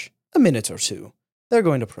stopwatch, a minute or 2, they're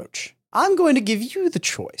going to approach. I'm going to give you the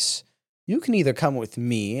choice. You can either come with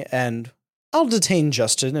me and I'll detain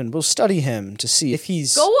Justin and we'll study him to see if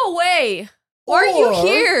he's... Go away. Why are you Or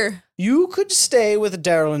here? You could stay with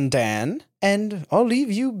Daryl and Dan, and I'll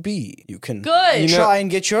leave you be. You can Good. try and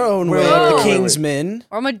get your own way Wait, of the wait, Kingsmen.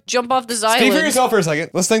 Or I'm gonna jump off this Speak for island. yourself for a second.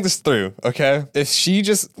 Let's think this through, okay? If she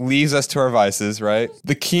just leaves us to our vices, right?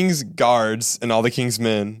 The king's guards and all the king's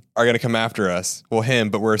men are gonna come after us. Well, him,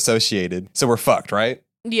 but we're associated. So we're fucked, right?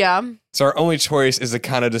 Yeah. So our only choice is to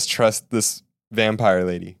kind of just trust this vampire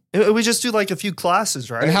lady. We just do like a few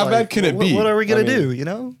classes, right? And how Like, bad can it be? What are we gonna I mean- do? You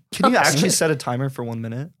know? Can you actually set a timer for 1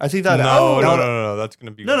 minute? I think that No. That's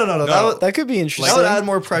gonna be No. That could be That interesting. would add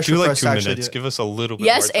more pressure do for like us 2 to actually minutes. do it. Give us a little bit.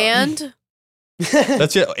 Yes, more time. and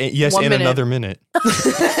That's it. Yes, 1 and minute. another minute.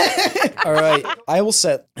 All right. I will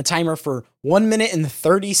set a timer for 1 minute and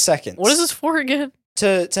 30 seconds. what is this for again?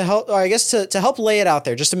 To help, or I guess to help lay it out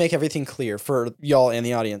there, just to make everything clear for y'all and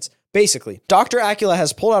the audience. Basically, Dr. Acula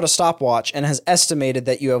has pulled out a stopwatch and has estimated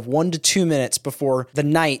that you have 1 to 2 minutes before the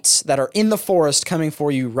knights that are in the forest coming for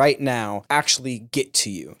you right now actually get to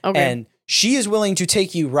you. Okay. And she is willing to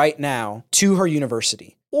take you right now to her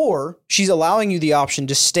university. Or she's allowing you the option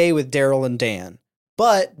to stay with Daryl and Dan.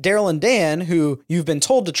 But Daryl and Dan, who you've been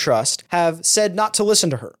told to trust, have said not to listen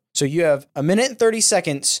to her. So you have 1 minute and 30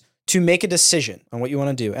 seconds to make a decision on what you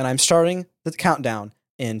want to do. And I'm starting the countdown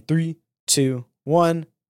in 3, 2, 1,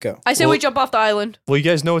 go. I say we jump off the island. Well, you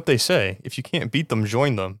guys know what they say. If you can't beat them,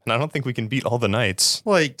 join them. And I don't think we can beat all the knights.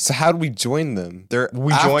 Like, So how do we join them?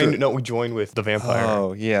 We join with the vampire.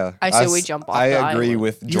 Oh yeah. I say we jump off I the agree island.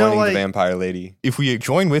 with You know, joining like- the vampire lady. If we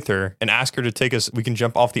join with her and ask her to take us, we can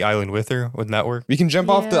jump off the island with her. Wouldn't that work? We can jump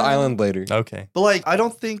off the Yeah. island later. Okay. but like, I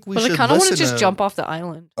don't think we But I should kind of want to listen just jump off the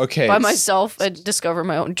island Okay. by myself and discover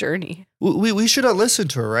my own journey. We shouldn't listen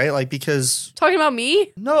to her, right? Like, because Talking about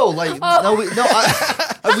me? no, like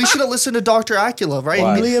we shouldn't listen to Dr. Acula, right?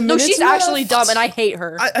 Why? No, she's actually dumb, and I hate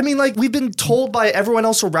her. I mean, like, we've been told by everyone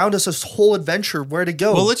else around us this whole adventure where to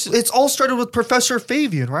go. Well, it's all started with Professor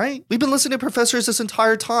Fabian, right? We've been listening to professors this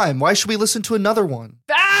entire time. Why should we listen to another one?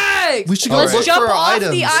 Bang! We should go Let's look jump for our off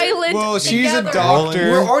items. the island. Well, she's a together.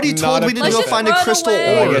 doctor. We're already told not a we need to Let's go just find a run crystal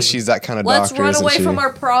away. I orb. guess she's that kind of Let's doctor, run isn't away she? from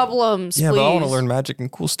our problems, Yeah, please. but I want to learn magic and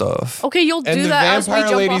cool stuff. Okay, you'll And do the that as we vampire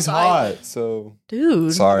jump lady's off the island. hot, so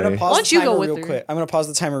Dude. sorry. I'm gonna pause Why the don't you timer go with real her? quick. I'm gonna pause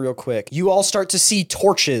the timer real quick. You all start to see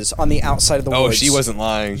torches on the outside of the Oh, woods. she wasn't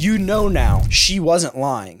lying. You know now, she wasn't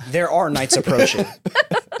lying. There are knights approaching.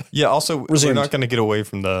 Yeah, also, Resumed. we're not going to get away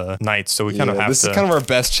from the knights, so we kind of Yeah, have this to. is kind of our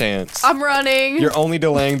best chance. I'm running. You're only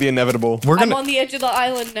delaying the inevitable. we're I'm gonna. on the edge of the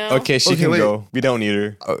island now. Okay, she Okay, can wait. go. We don't need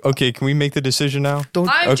her. Okay, can we make the decision now?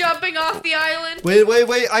 I'm jumping off the island.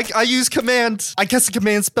 Wait. I use command. I cast a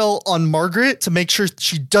command spell on Margaret to make sure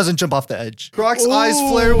she doesn't jump off the edge. Grok's eyes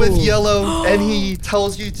flare with yellow, and he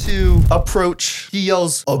tells you to approach. He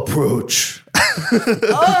yells, approach.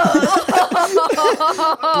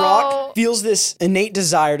 Brock feels this innate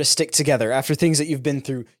desire to stick together after things that you've been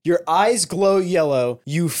through. Your eyes glow yellow.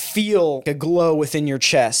 You feel a glow within your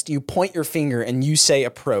chest. You point your finger and you say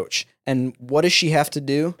approach. And what does she have to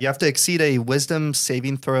do? You have to exceed a wisdom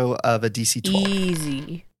saving throw of a DC 12.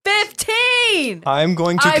 Easy. 15! I'm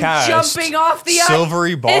going to I'm cast jumping off the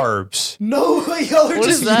silvery barbs. No, y'all are What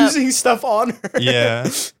just is that? using stuff on her. Yeah,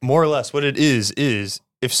 more or less. What it is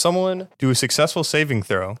if someone do a successful saving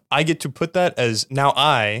throw, I get to put that as now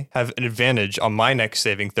I have an advantage on my next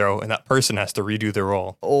saving throw, and that person has to redo their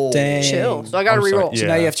roll. Oh, Dang. Chill. So I gotta I'm sorry, reroll. yeah. So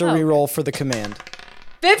now you have to Oh. re-roll for the command.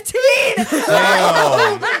 15!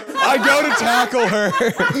 I go to tackle her.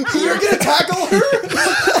 You're gonna tackle her?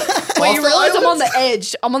 Wait, you realize I'm on the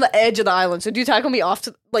edge. I'm on the edge of the island. So do you tackle me off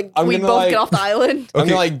to, like, I'm we gonna, both like- get off the island? I'm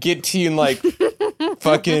gonna like get to you and like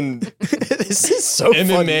fucking This is so funny.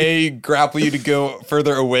 MMA grapple you to go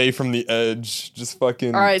further away from the edge. Just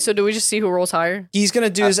fucking. All right, so do we just see who rolls higher? He's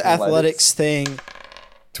gonna do his athletics thing.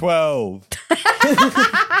 12.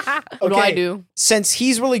 What do I do? Since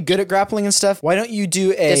he's really good at grappling and stuff, why don't you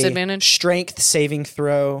do a Disadvantage? strength saving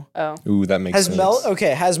throw? Oh. Ooh, that makes Has sense.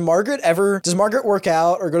 Has Margaret ever, does Margaret work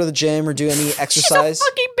out or go to the gym or do any She's a exercise?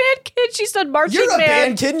 fucking band kid. She's done marching You're a band.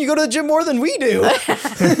 band kid and you go to the gym more than we do.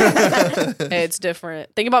 Hey, it's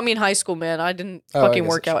different. Think about me in high school, man. I didn't Oh, I fucking guess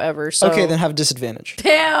work that's out ever. So. Okay, then have disadvantage.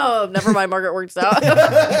 Damn. Never mind. Margaret works out.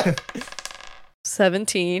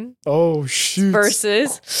 17 Oh, shoot.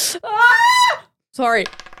 versus. Sorry.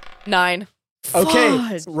 9. Okay,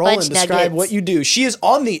 Fudge. Roland, Fudge describe nuggets. what you do. She is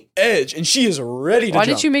on the edge and she is ready to Why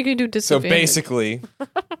jump. did you make me do So disadvantage? basically,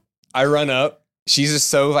 I run up. She's just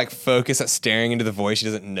so like focused at staring into the void, she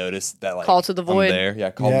doesn't notice that like Call to the void. I'm there.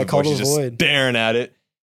 Yeah, call Yeah, to the call void. to She's the just void. staring at it,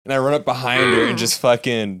 and I run up behind her and just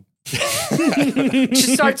fucking. She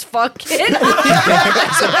starts fucking.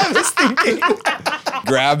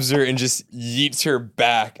 grabs her and just yeets her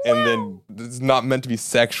back, and then it's not meant to be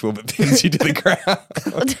sexual, but pins you to the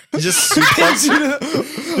ground. just Pins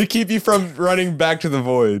you to keep you from running back to the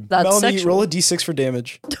void. That's Melanie, sexual. roll a d6 for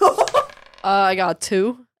damage. I got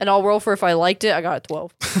 2. And I'll roll for if I liked it. I got a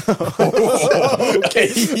 12. Okay.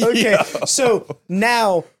 Okay, so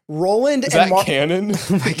now Roland Is and that canon?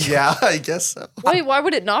 yeah, I guess so. Wait, why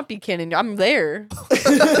would it not be canon? I'm there.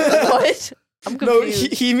 What? I'm No,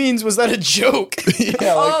 confused. he means, was that a joke?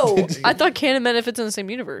 I thought canon meant if it's in the same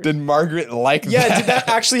universe. Did Margaret like Yeah, that? did that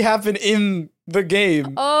actually happen in the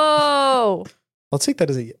game? Oh. I'll take that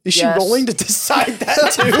as a yes. Is she Yes. rolling to decide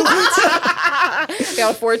that too?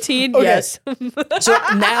 Got 14? Okay. Yes. So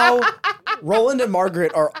now Roland and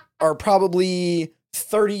Margaret are probably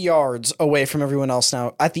 30 yards away from everyone else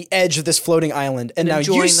now at the edge of this floating island. And now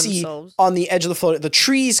you enjoying see themselves. on the edge of the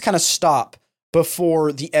trees kind of stop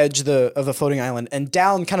before the edge of the floating island, and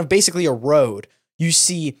down kind of basically a road, you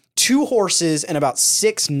see 2 horses and about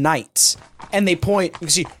 6 knights. And they point, you can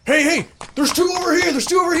see, hey, there's 2 over here, there's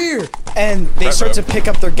 2 over here. And they start to pick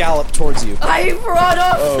up their gallop towards you. I brought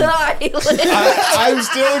up the island. I'm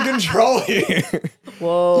still in control here.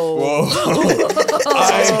 Whoa.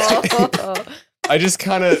 I just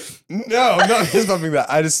kind of it's something that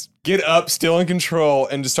I just get up, still in control,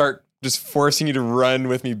 and just start just forcing you to run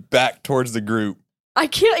with me back towards the group. I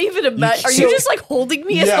can't even imagine. Are you just like holding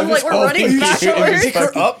me as Yeah, I'm I'm like just we're running holding you and backwards? Pick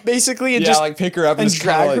her up basically and Yeah, just like pick her up and, and just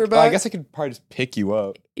kinda drag like, her oh, I back? guess I could probably just pick you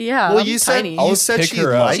up. Yeah. Well, I'm you said tiny. you said pick she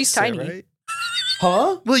her up. likes She's it, tiny. right?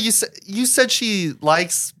 Huh? Well, you said she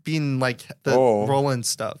likes being like the Oh. Roland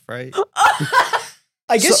stuff, right?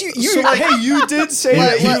 I guess So- you so, like- hey, you did say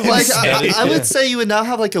Like, that. like, said it, I yeah. would say you would now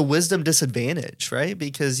have like a wisdom disadvantage, right?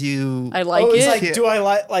 Because you. I like it's it. like,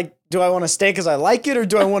 do I want to stay because I like it, or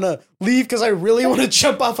do I want to leave because I really want to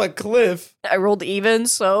jump off a cliff? I rolled even,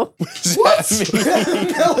 so Melanie.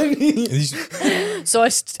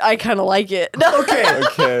 I kind of like it. No, Okay.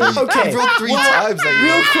 Okay. Okay. I rolled 3 times that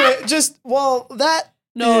Real year. quick, just that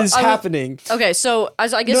No, is I will- happening. Okay, so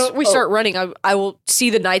as I guess No, we start running, I will see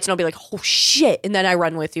the knights and I'll be like, oh shit, and then I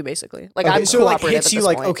run with you basically. Like Okay, I'm so it like cooperative hits at you this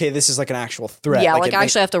like, point. okay, this is like an actual threat. Yeah, like it I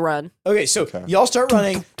makes- actually have to run. Okay, so y'all start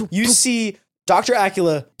running. You see Dr.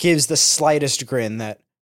 Acula gives the slightest grin that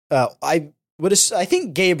I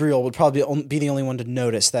think Gabriel would probably be the only one to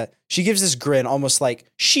notice that she gives this grin almost like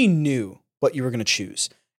she knew what you were going to choose.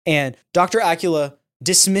 And Dr. Acula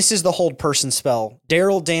dismisses the hold person spell.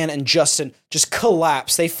 Daryl, Dan, and Justin just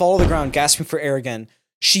collapse. They fall to the ground, gasping for air again.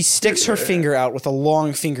 She sticks her finger out with a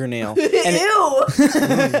long fingernail. And Ew.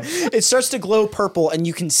 it starts to glow purple, and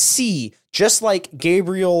you can see, just like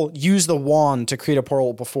Gabriel used the wand to create a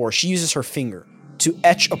portal before, she uses her finger to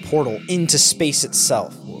etch a portal into space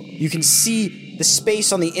itself. You can see the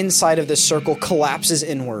space on the inside of this circle collapses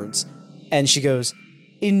inwards, and she goes,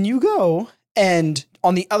 in you go. And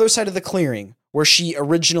on the other side of the clearing, where she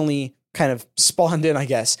originally kind of spawned in, I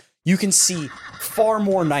guess, you can see far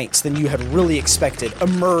more knights than you had really expected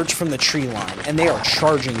emerge from the tree line, and they are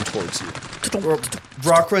charging towards you.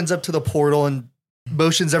 Brock runs up to the portal and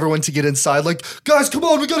motions everyone to get inside. Like, guys, come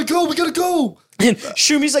on, we gotta go. And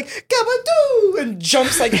Shumi's like, Gabadoo! And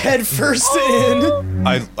jumps like head first in.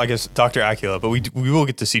 I guess Dr. Acula, but we will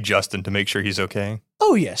get to see Justin to make sure he's okay.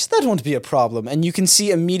 Oh, yes, that won't be a problem. And you can see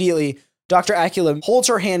immediately Dr. Acula holds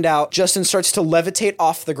her hand out. Justin starts to levitate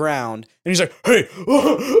off the ground. And he's like, hey,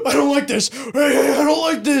 I don't like this. Hey, I don't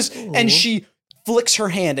like this. And she flicks her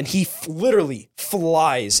hand, and he literally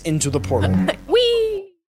flies into the portal.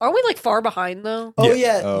 Wee. Are we like far behind though? Oh, Yeah.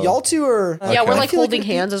 yeah. Oh. Y'all two are. Yeah, we're Okay. like holding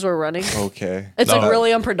hands as we're running. Okay. It's like No.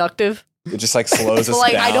 really unproductive. It just like slows us But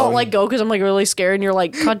like down. I don't like go because I'm like really scared, and you're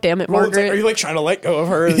like, God damn it, Roland's like, Margaret. are you like trying to let go of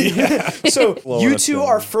her? So Slowing you us two down.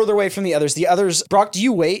 are further away from the others. The others, Brock, do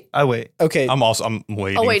you wait? I wait. Okay. I'm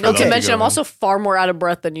waiting. Oh wait, for not them to mention go I'm in. also far more out of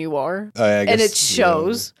breath than you are, Oh, yeah, I and guess- it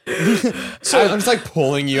shows. So I'm just like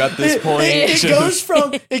pulling you at this point.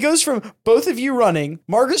 It goes from both of you running.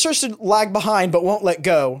 Margaret starts to lag behind but won't let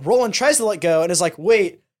go. Roland tries to let go and is like,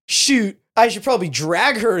 wait, shoot, I should probably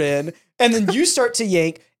drag her in. And then you start to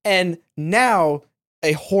yank, and now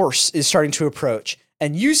a horse is starting to approach.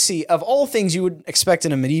 And you see, of all things you would expect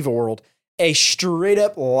in a medieval world, a straight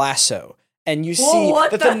up lasso. And you see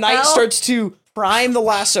what that the the knight hell? starts to prime the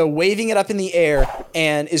lasso, waving it up in the air,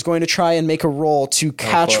 and is going to try and make a roll to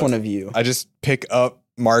catch fuck. one of you. I just pick up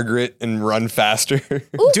Margaret and run faster.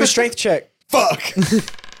 Do a strength check. Fuck.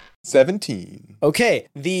 17. Okay,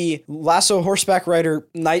 the lasso horseback rider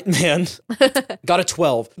Nightman got a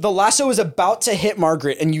 12. The lasso is about to hit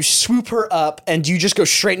Margaret, and you swoop her up, and you just go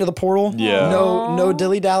straight into the portal. Yeah. No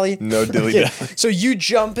dilly dally. No dilly Yeah. dally. So you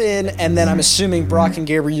jump in, and then I'm assuming Brock and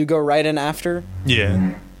Gabriel, you go right in after.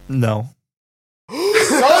 Yeah. No. So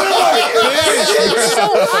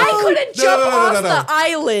I couldn't jump off no. the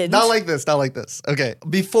island. Not like this. Okay.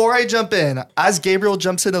 Before I jump in, as Gabriel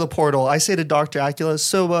jumps into the portal, I say to Dr. Acula,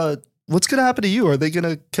 so, what's going to happen to you? Are they going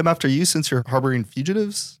to come after you since you're harboring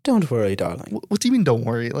fugitives? Don't worry, darling. What do you mean, don't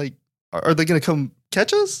worry? Like, Are they gonna come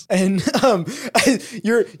catch us? And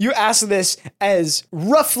you ask this as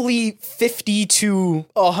roughly 50 to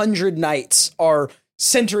 100 knights are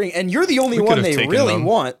centering, and you're the only We one could've they taken really them.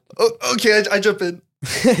 want. Oh, okay, I jump in.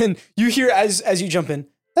 And you hear as you jump in,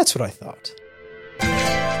 that's what I thought.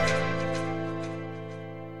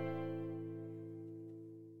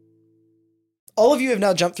 All of you have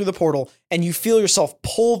now jumped through the portal, and you feel yourself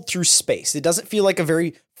pulled through space. It doesn't feel like a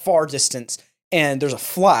very far distance, and there's a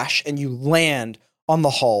flash, and you land on the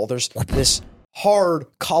hall. There's this hard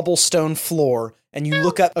cobblestone floor, and you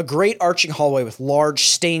look up a great arching hallway with large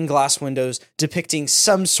stained glass windows depicting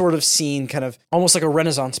some sort of scene, kind of almost like a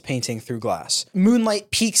Renaissance painting through glass. Moonlight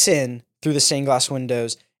peeks in through the stained glass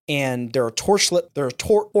windows, and there are Orts.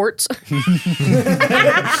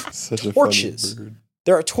 Such a Torches. funny bird.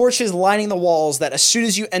 There are torches lining the walls that as soon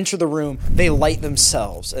as you enter the room, they light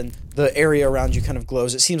themselves, and the area around you kind of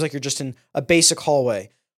glows. It seems like you're just in a basic hallway.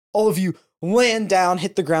 All of you land down,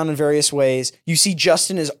 hit the ground in various ways. You see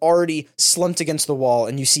Justin is already slumped against the wall,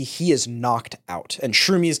 and you see he is knocked out. And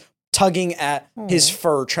Shroomy is tugging at his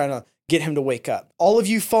fur, trying to get him to wake up. All of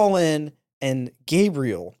you fall in, and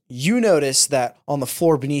Gabriel, you notice that on the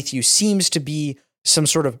floor beneath you seems to be some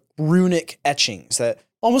sort of runic etchings that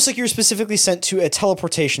almost like you were specifically sent to a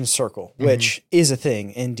teleportation circle, which is a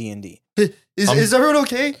thing in D&D. Is everyone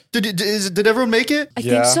okay? Did everyone make it? I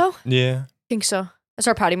think so. Yeah. Think so. I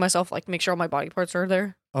start patting myself, like make sure all my body parts are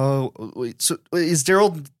there. Oh, wait. So is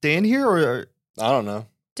Daryl Dan here, or I don't know.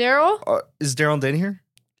 Daryl? is Daryl Dan here?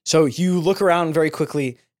 So you look around very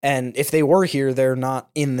quickly, and if they were here, they're not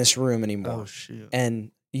in this room anymore. Oh shoot.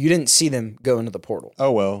 And you didn't see them go into the portal.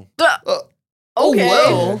 Oh well. Okay.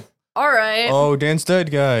 well. All right. Oh, Dan's dead,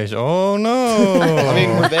 guys. Oh no. I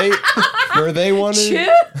mean, were they wanted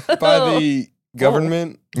Chill. by the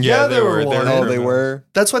government? yeah, they they were were. They were. wanted. Oh, they were.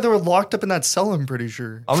 That's why they were locked up in that cell. I'm pretty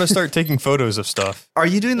sure. I'm gonna start taking photos of stuff. Are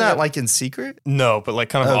you doing that like in secret? No, but like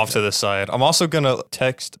kind of off Okay. to the side. I'm also gonna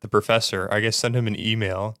text the professor. I guess send him an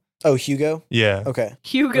email. Oh, Hugo? Yeah. Okay.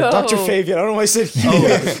 Hugo. Dr. Fabian. I don't know why I said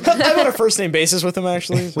Hugo. I'm on a first name basis with him,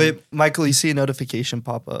 actually. Wait, Michael, you see a notification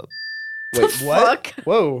pop up. Wait, what? Fuck.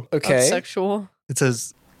 Whoa. That's Okay. sexual. It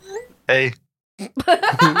says, "Hey."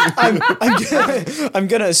 I'm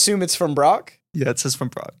gonna assume it's from Brock. Yeah, it says from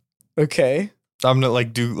Brock. Okay. I'm gonna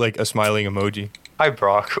like do like a smiling emoji. Hi,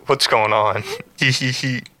 Brock. What's going on? Hee hee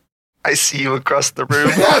hee. I see you across the room.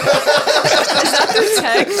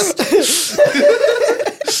 Text.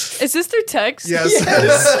 Is this through text? Yes.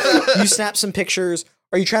 You snap some pictures.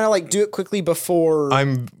 Are you trying to like do it quickly before?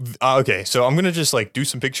 I'm okay. So I'm gonna just like do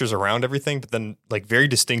some pictures around everything, but then like very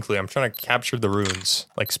distinctly, I'm trying to capture the runes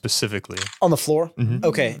like specifically. On the floor?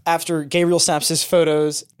 Okay. After Gabriel snaps his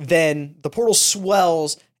photos, then the portal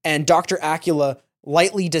swells and Dr. Acula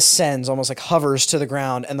lightly descends, almost like hovers to the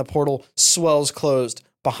ground, and the portal swells closed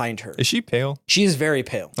behind her. Is she pale? She is very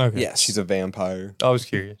pale. Okay. Yes. She's a vampire. I was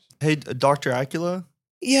curious. Hey, Dr. Acula,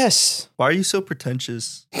 Yes. why are you so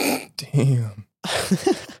pretentious? Damn.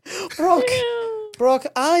 Brock,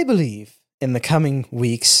 I believe in the coming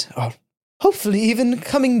weeks, or hopefully even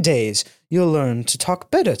coming days, you'll learn to talk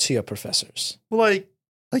better to your professors. Well,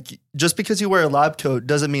 like just because you wear a lab coat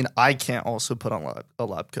doesn't mean I can't also put on a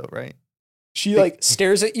lab coat, right? She like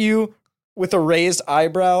stares at you with a raised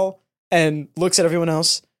eyebrow and looks at everyone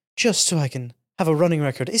else, just so I can have a running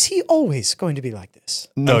record. Is he always going to be like this?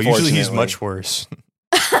 No, usually he's Unfortunately. much worse.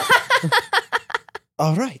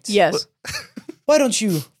 All right. Yes. Why don't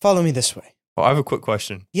you follow me this way? Oh, I have a quick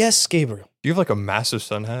question. Yes, Gabriel. Do you have like a massive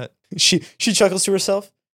sun hat? She chuckles to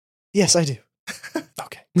herself. Yes, I do.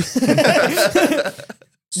 Okay.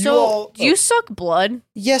 So, do you suck blood?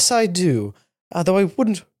 Yes, I do. Though I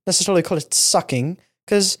wouldn't necessarily call it sucking,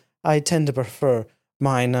 because I tend to prefer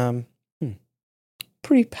mine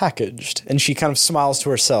pre-packaged. And she kind of smiles to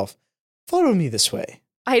herself. Follow me this way.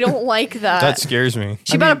 I don't like that. That scares me.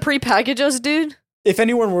 She about to prepackage us, dude? If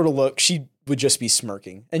anyone were to look, she would just be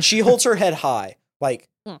smirking. And she holds her head high, like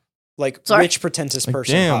Sorry. rich, pretentious Like,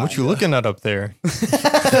 person. damn, high. what you looking at up there?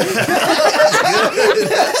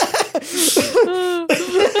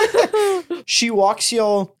 She walks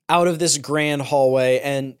y'all out of this grand hallway,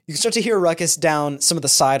 and you can start to hear a ruckus down some of the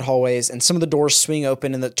side hallways, and some of the doors swing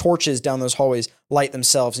open, and the torches down those hallways light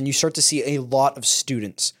themselves, and you start to see a lot of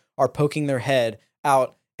students are poking their head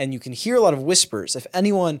out, and you can hear a lot of whispers. If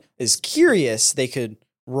anyone is curious, they could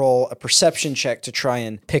roll a perception check to try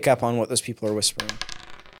and pick up on what those people are whispering.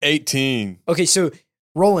 18. Okay, so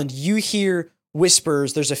Roland, you hear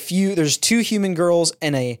whispers. There's two human girls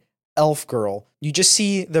and a elf girl. You just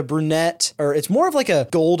see the brunette, or it's more of like a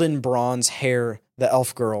golden bronze hair, the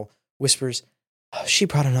elf girl whispers, "Oh, she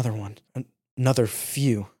brought another one. Another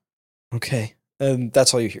few. Okay.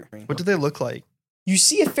 That's all you hear. What do they look like? You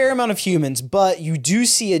see a fair amount of humans, but you do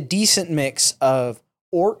see a decent mix of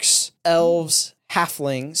orcs, elves,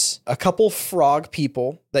 halflings, a couple frog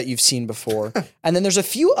people that you've seen before, and then there's a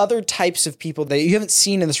few other types of people that you haven't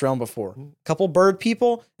seen in this realm before. A couple bird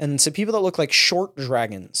people, and some people that look like short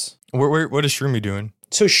dragons. What is Shroomy doing?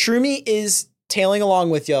 So Shroomy is tailing along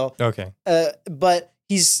with y'all, Okay. but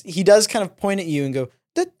he does kind of point at you and go,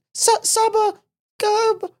 Saba,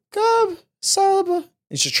 Gub, Saba.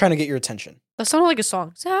 He's just trying to get your attention. That sounded like a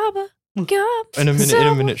song. Saba, Gub, In a minute,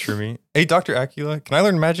 Saba. Shroomy. Hey, Dr. Acula, can I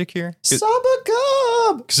learn magic here? Saba,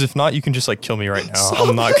 Gub. Because if not, you can just like kill me right now.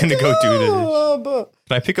 I'm not going to go do this. Saba.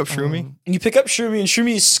 Can I pick up Shroomy? And you pick up Shroomy, and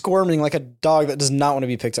Shroomy is squirming like a dog that does not want to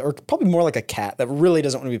be picked up, or probably more like a cat that really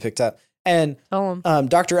doesn't want to be picked up. And Tell him.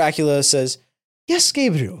 Dr. Acula says, yes,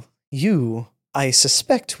 Gabriel, you, I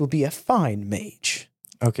suspect, will be a fine mage.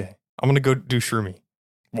 Okay. I'm going to go do Shroomy.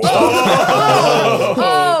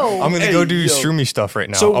 Oh! I'm going to go do Shroomy stuff right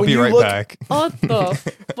now. So I'll when be you right look- back. What the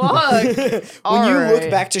fuck? When you look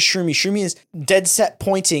Alright. back to Shroomy is dead set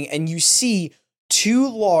pointing, and you see two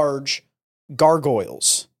large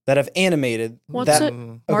gargoyles that have animated. What's that,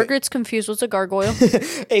 it? Margaret's confused. What's a gargoyle?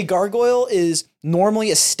 A gargoyle is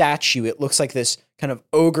normally a statue. It looks like this kind of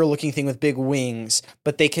ogre-looking thing with big wings,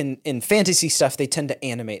 but they can, in fantasy stuff, they tend to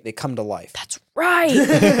animate. They come to life. That's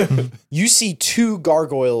right. You see two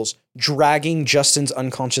gargoyles dragging Justin's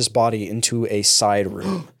unconscious body into a side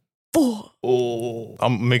room.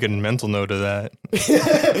 I'm making a mental note of that.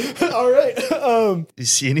 All right. You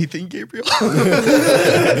see anything, Gabriel?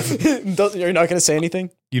 You're not going to say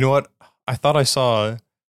anything? You know what? I thought I saw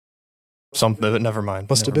something, but never mind.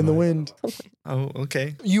 Must have Never been the mind. wind. Oh,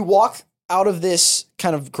 okay. You walk out of this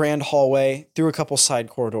kind of grand hallway through a couple side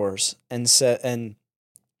corridors, and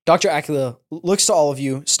Dr. Acula looks to all of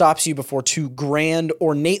you, stops you before two grand,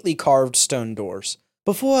 ornately carved stone doors.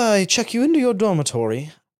 Before I check you into your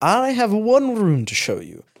dormitory, I have one room to show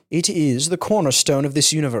you. It is the cornerstone of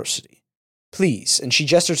this university. Please. And she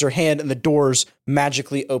gestures her hand, and the doors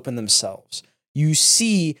magically open themselves. You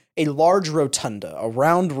see a large rotunda, a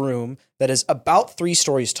round room that is about 3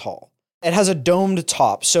 stories tall. It has a domed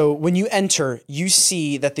top, so when you enter, you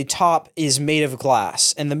see that the top is made of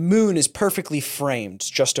glass, and the moon is perfectly framed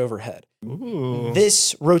just overhead. Ooh.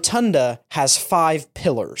 This rotunda has 5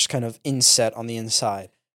 pillars kind of inset on the inside,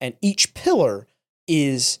 and each pillar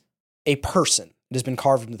is a person. It has been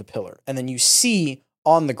carved into the pillar. And then you see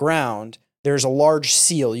on the ground, there's a large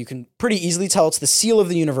seal. You can pretty easily tell it's the seal of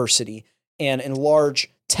the university, and in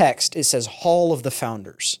large text, it says Hall of the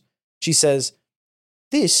Founders. She says,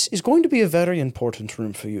 this is going to be a very important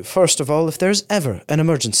room for you. First of all, if there's ever an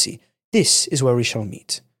emergency, this is where we shall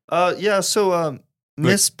meet. So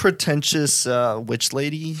Miss Pretentious Witch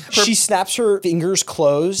Lady. She snaps her fingers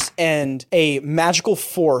closed, and a magical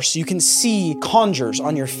force you can see conjures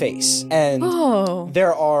on your face. And Oh.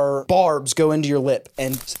 there are barbs go into your lip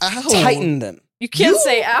and tighten them. You can't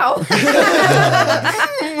say ow.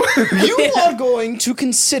 You are going to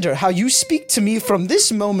consider how you speak to me from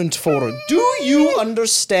this moment forward. Do you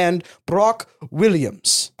understand Brock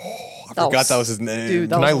Williams? I forgot that was his name. Dude,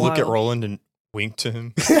 that Can I was look at wild. Roland and wink to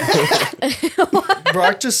him?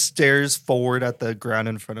 Brock just stares forward at the ground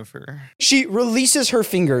in front of her. She releases her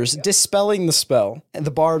fingers, dispelling the spell, and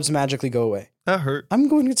the barbs magically go away. That hurt. I'm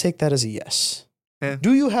going to take that as a yes. Yeah.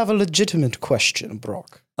 Do you have a legitimate question,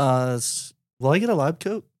 Brock? Will I get a lab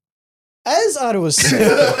coat? As I was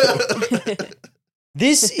saying,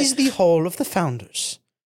 this is the Hall of the Founders.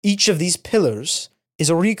 Each of these pillars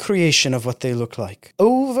is a recreation of what they look like.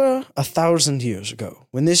 Over 1,000 years ago,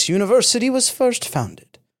 when this university was first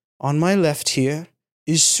founded, on my left here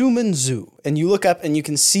is Sumen Zu. And you look up and you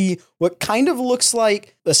can see what kind of looks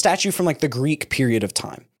like a statue from like the Greek period of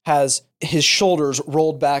time. Has his shoulders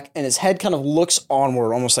rolled back and his head kind of looks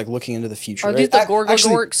onward, almost like looking into the future. Are these the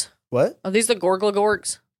Gorglagorks? What? Are these the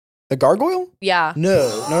Gorglagorks? The gargoyle? Yeah. No.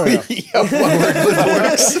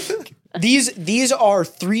 These are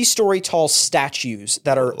 3-story tall statues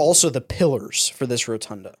that are also the pillars for this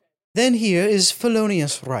rotunda. Then here is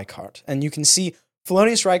Felonius Reichardt, and you can see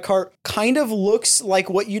Felonius Reichardt kind of looks like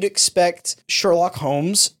what you'd expect Sherlock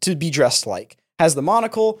Holmes to be dressed like. Has the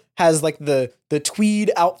monocle, has like the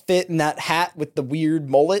tweed outfit and that hat with the weird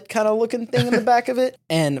mullet kind of looking thing in the back of it.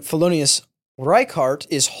 And Felonius Reichardt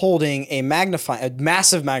is holding a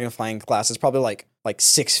massive magnifying glass. It's probably like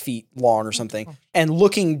 6 feet long or something, and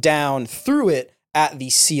looking down through it at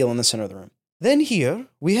the seal in the center of the room. Then here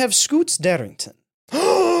we have Scoots Darrington.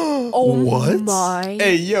 Oh What? my.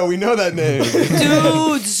 Hey, yo, we know that name.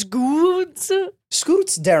 Dude, Scoots.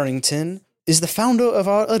 Scoots Darrington is the founder of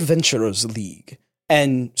our Adventurers League,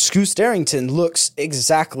 And Scoot Darrington looks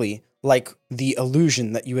exactly like the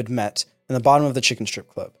illusion that you had met in the bottom of the chicken strip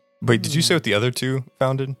club. Wait, did you say what the other two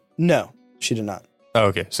founded? No, she did not. Oh,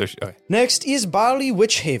 okay. Okay. Next is Barley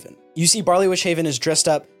Witch Haven. You see Barley Witch Haven is dressed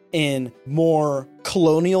up in more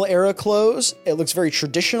colonial era clothes. It looks very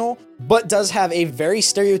traditional, but does have a very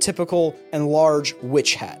stereotypical and large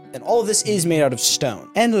witch hat. And all of this is made out of stone.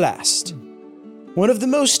 And last, one of the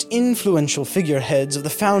most influential figureheads of the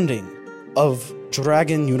founding of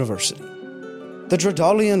Dragon University, the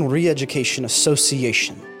Dredalian Re-Education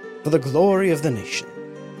Association for the glory of the nation.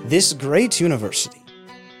 This great university.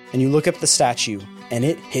 And you look up the statue, and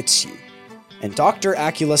it hits you. And Dr.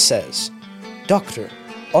 Acula says, Dr.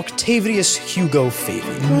 Octavius Hugo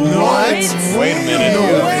Fabian. What? Wait a minute.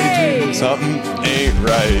 No way. Something ain't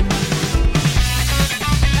right.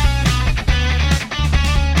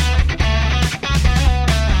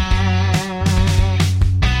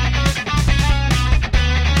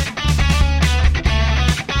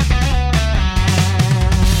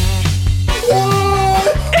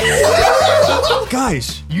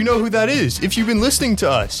 Guys, you know who that is if you've been listening to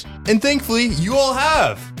us. And thankfully, you all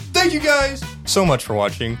have. Thank you guys so much for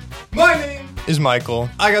watching. My name is Michael.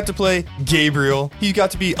 I got to play Gabriel. He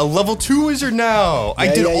got to be a level 2 wizard now.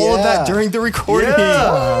 I did all of that during the recording.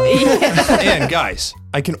 And guys,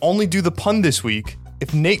 I can only do the pun this week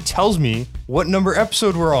if Nate tells me what number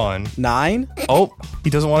episode we're on. 9? Oh, he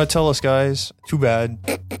doesn't want to tell us, guys. Too bad.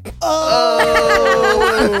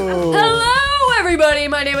 Hello, everybody.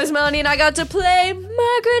 My name is Melanie, and I got to play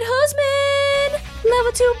Margaret Husband,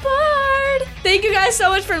 level 2 bard. Thank you guys so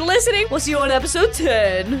much for listening. We'll see you on episode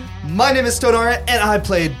 10. My name is Stonara, and I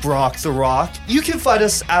played Brock the Rock. You can find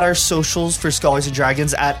us at our socials for Scholars and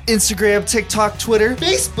Dragons at Instagram, TikTok, Twitter,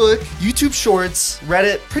 Facebook, YouTube Shorts,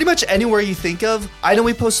 Reddit, pretty much anywhere you think of. I know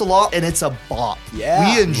we post a lot, and it's a bop.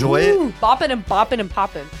 Yeah. We enjoy it. Bopping and bopping and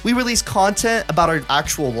popping. We release content about our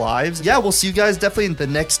actual lives. Yeah, we'll see you guys definitely in the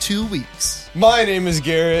next 2 weeks. My name is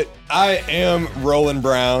Garrett. I am Roland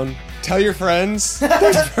Brown. Tell your friends.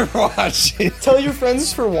 Thanks for watching. Tell your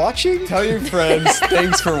friends for watching? Tell your friends.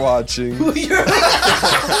 Thanks for watching. Tell your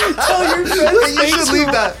friends. You should leave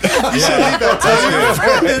that. You should leave that. Tell your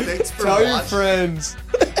friends. Thanks for Tell your watching. friends,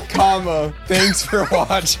 comma, thanks for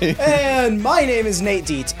watching. And my name is Nate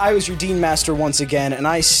Dietz. I was your Dean Master once again, and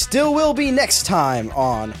I still will be next time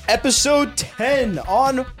on episode 10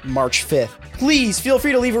 on March 5th. Please feel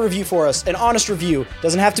free to leave a review for us. An honest review.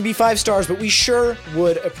 Doesn't have to be 5 stars, but we sure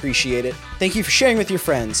would appreciate it. Thank you for sharing with your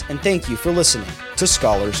friends, and thank you for listening to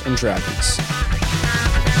Scholars and Dragons.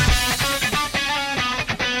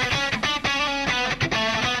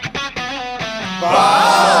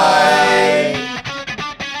 Bye!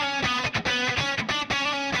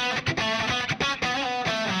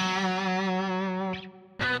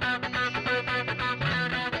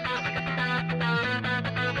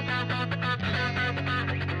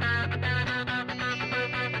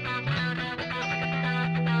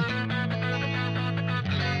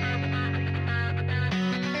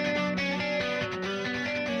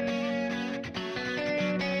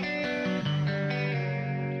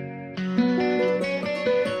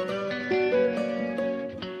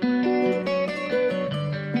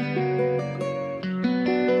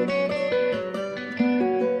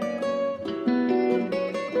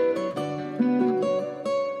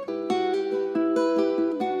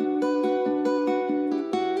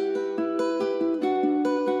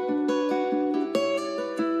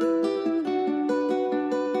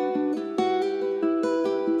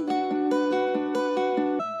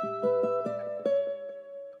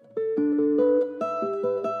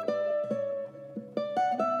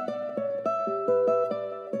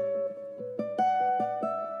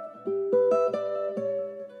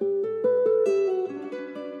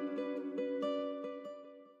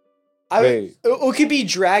 Wait. It could be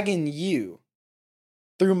dragging you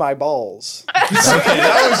through my balls. Okay,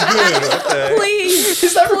 that was good. Okay. Please.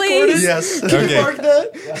 Is that Please. recorded? Yes. Can you Okay. mark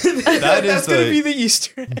that? That is That's going to the- be the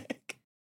Easter egg.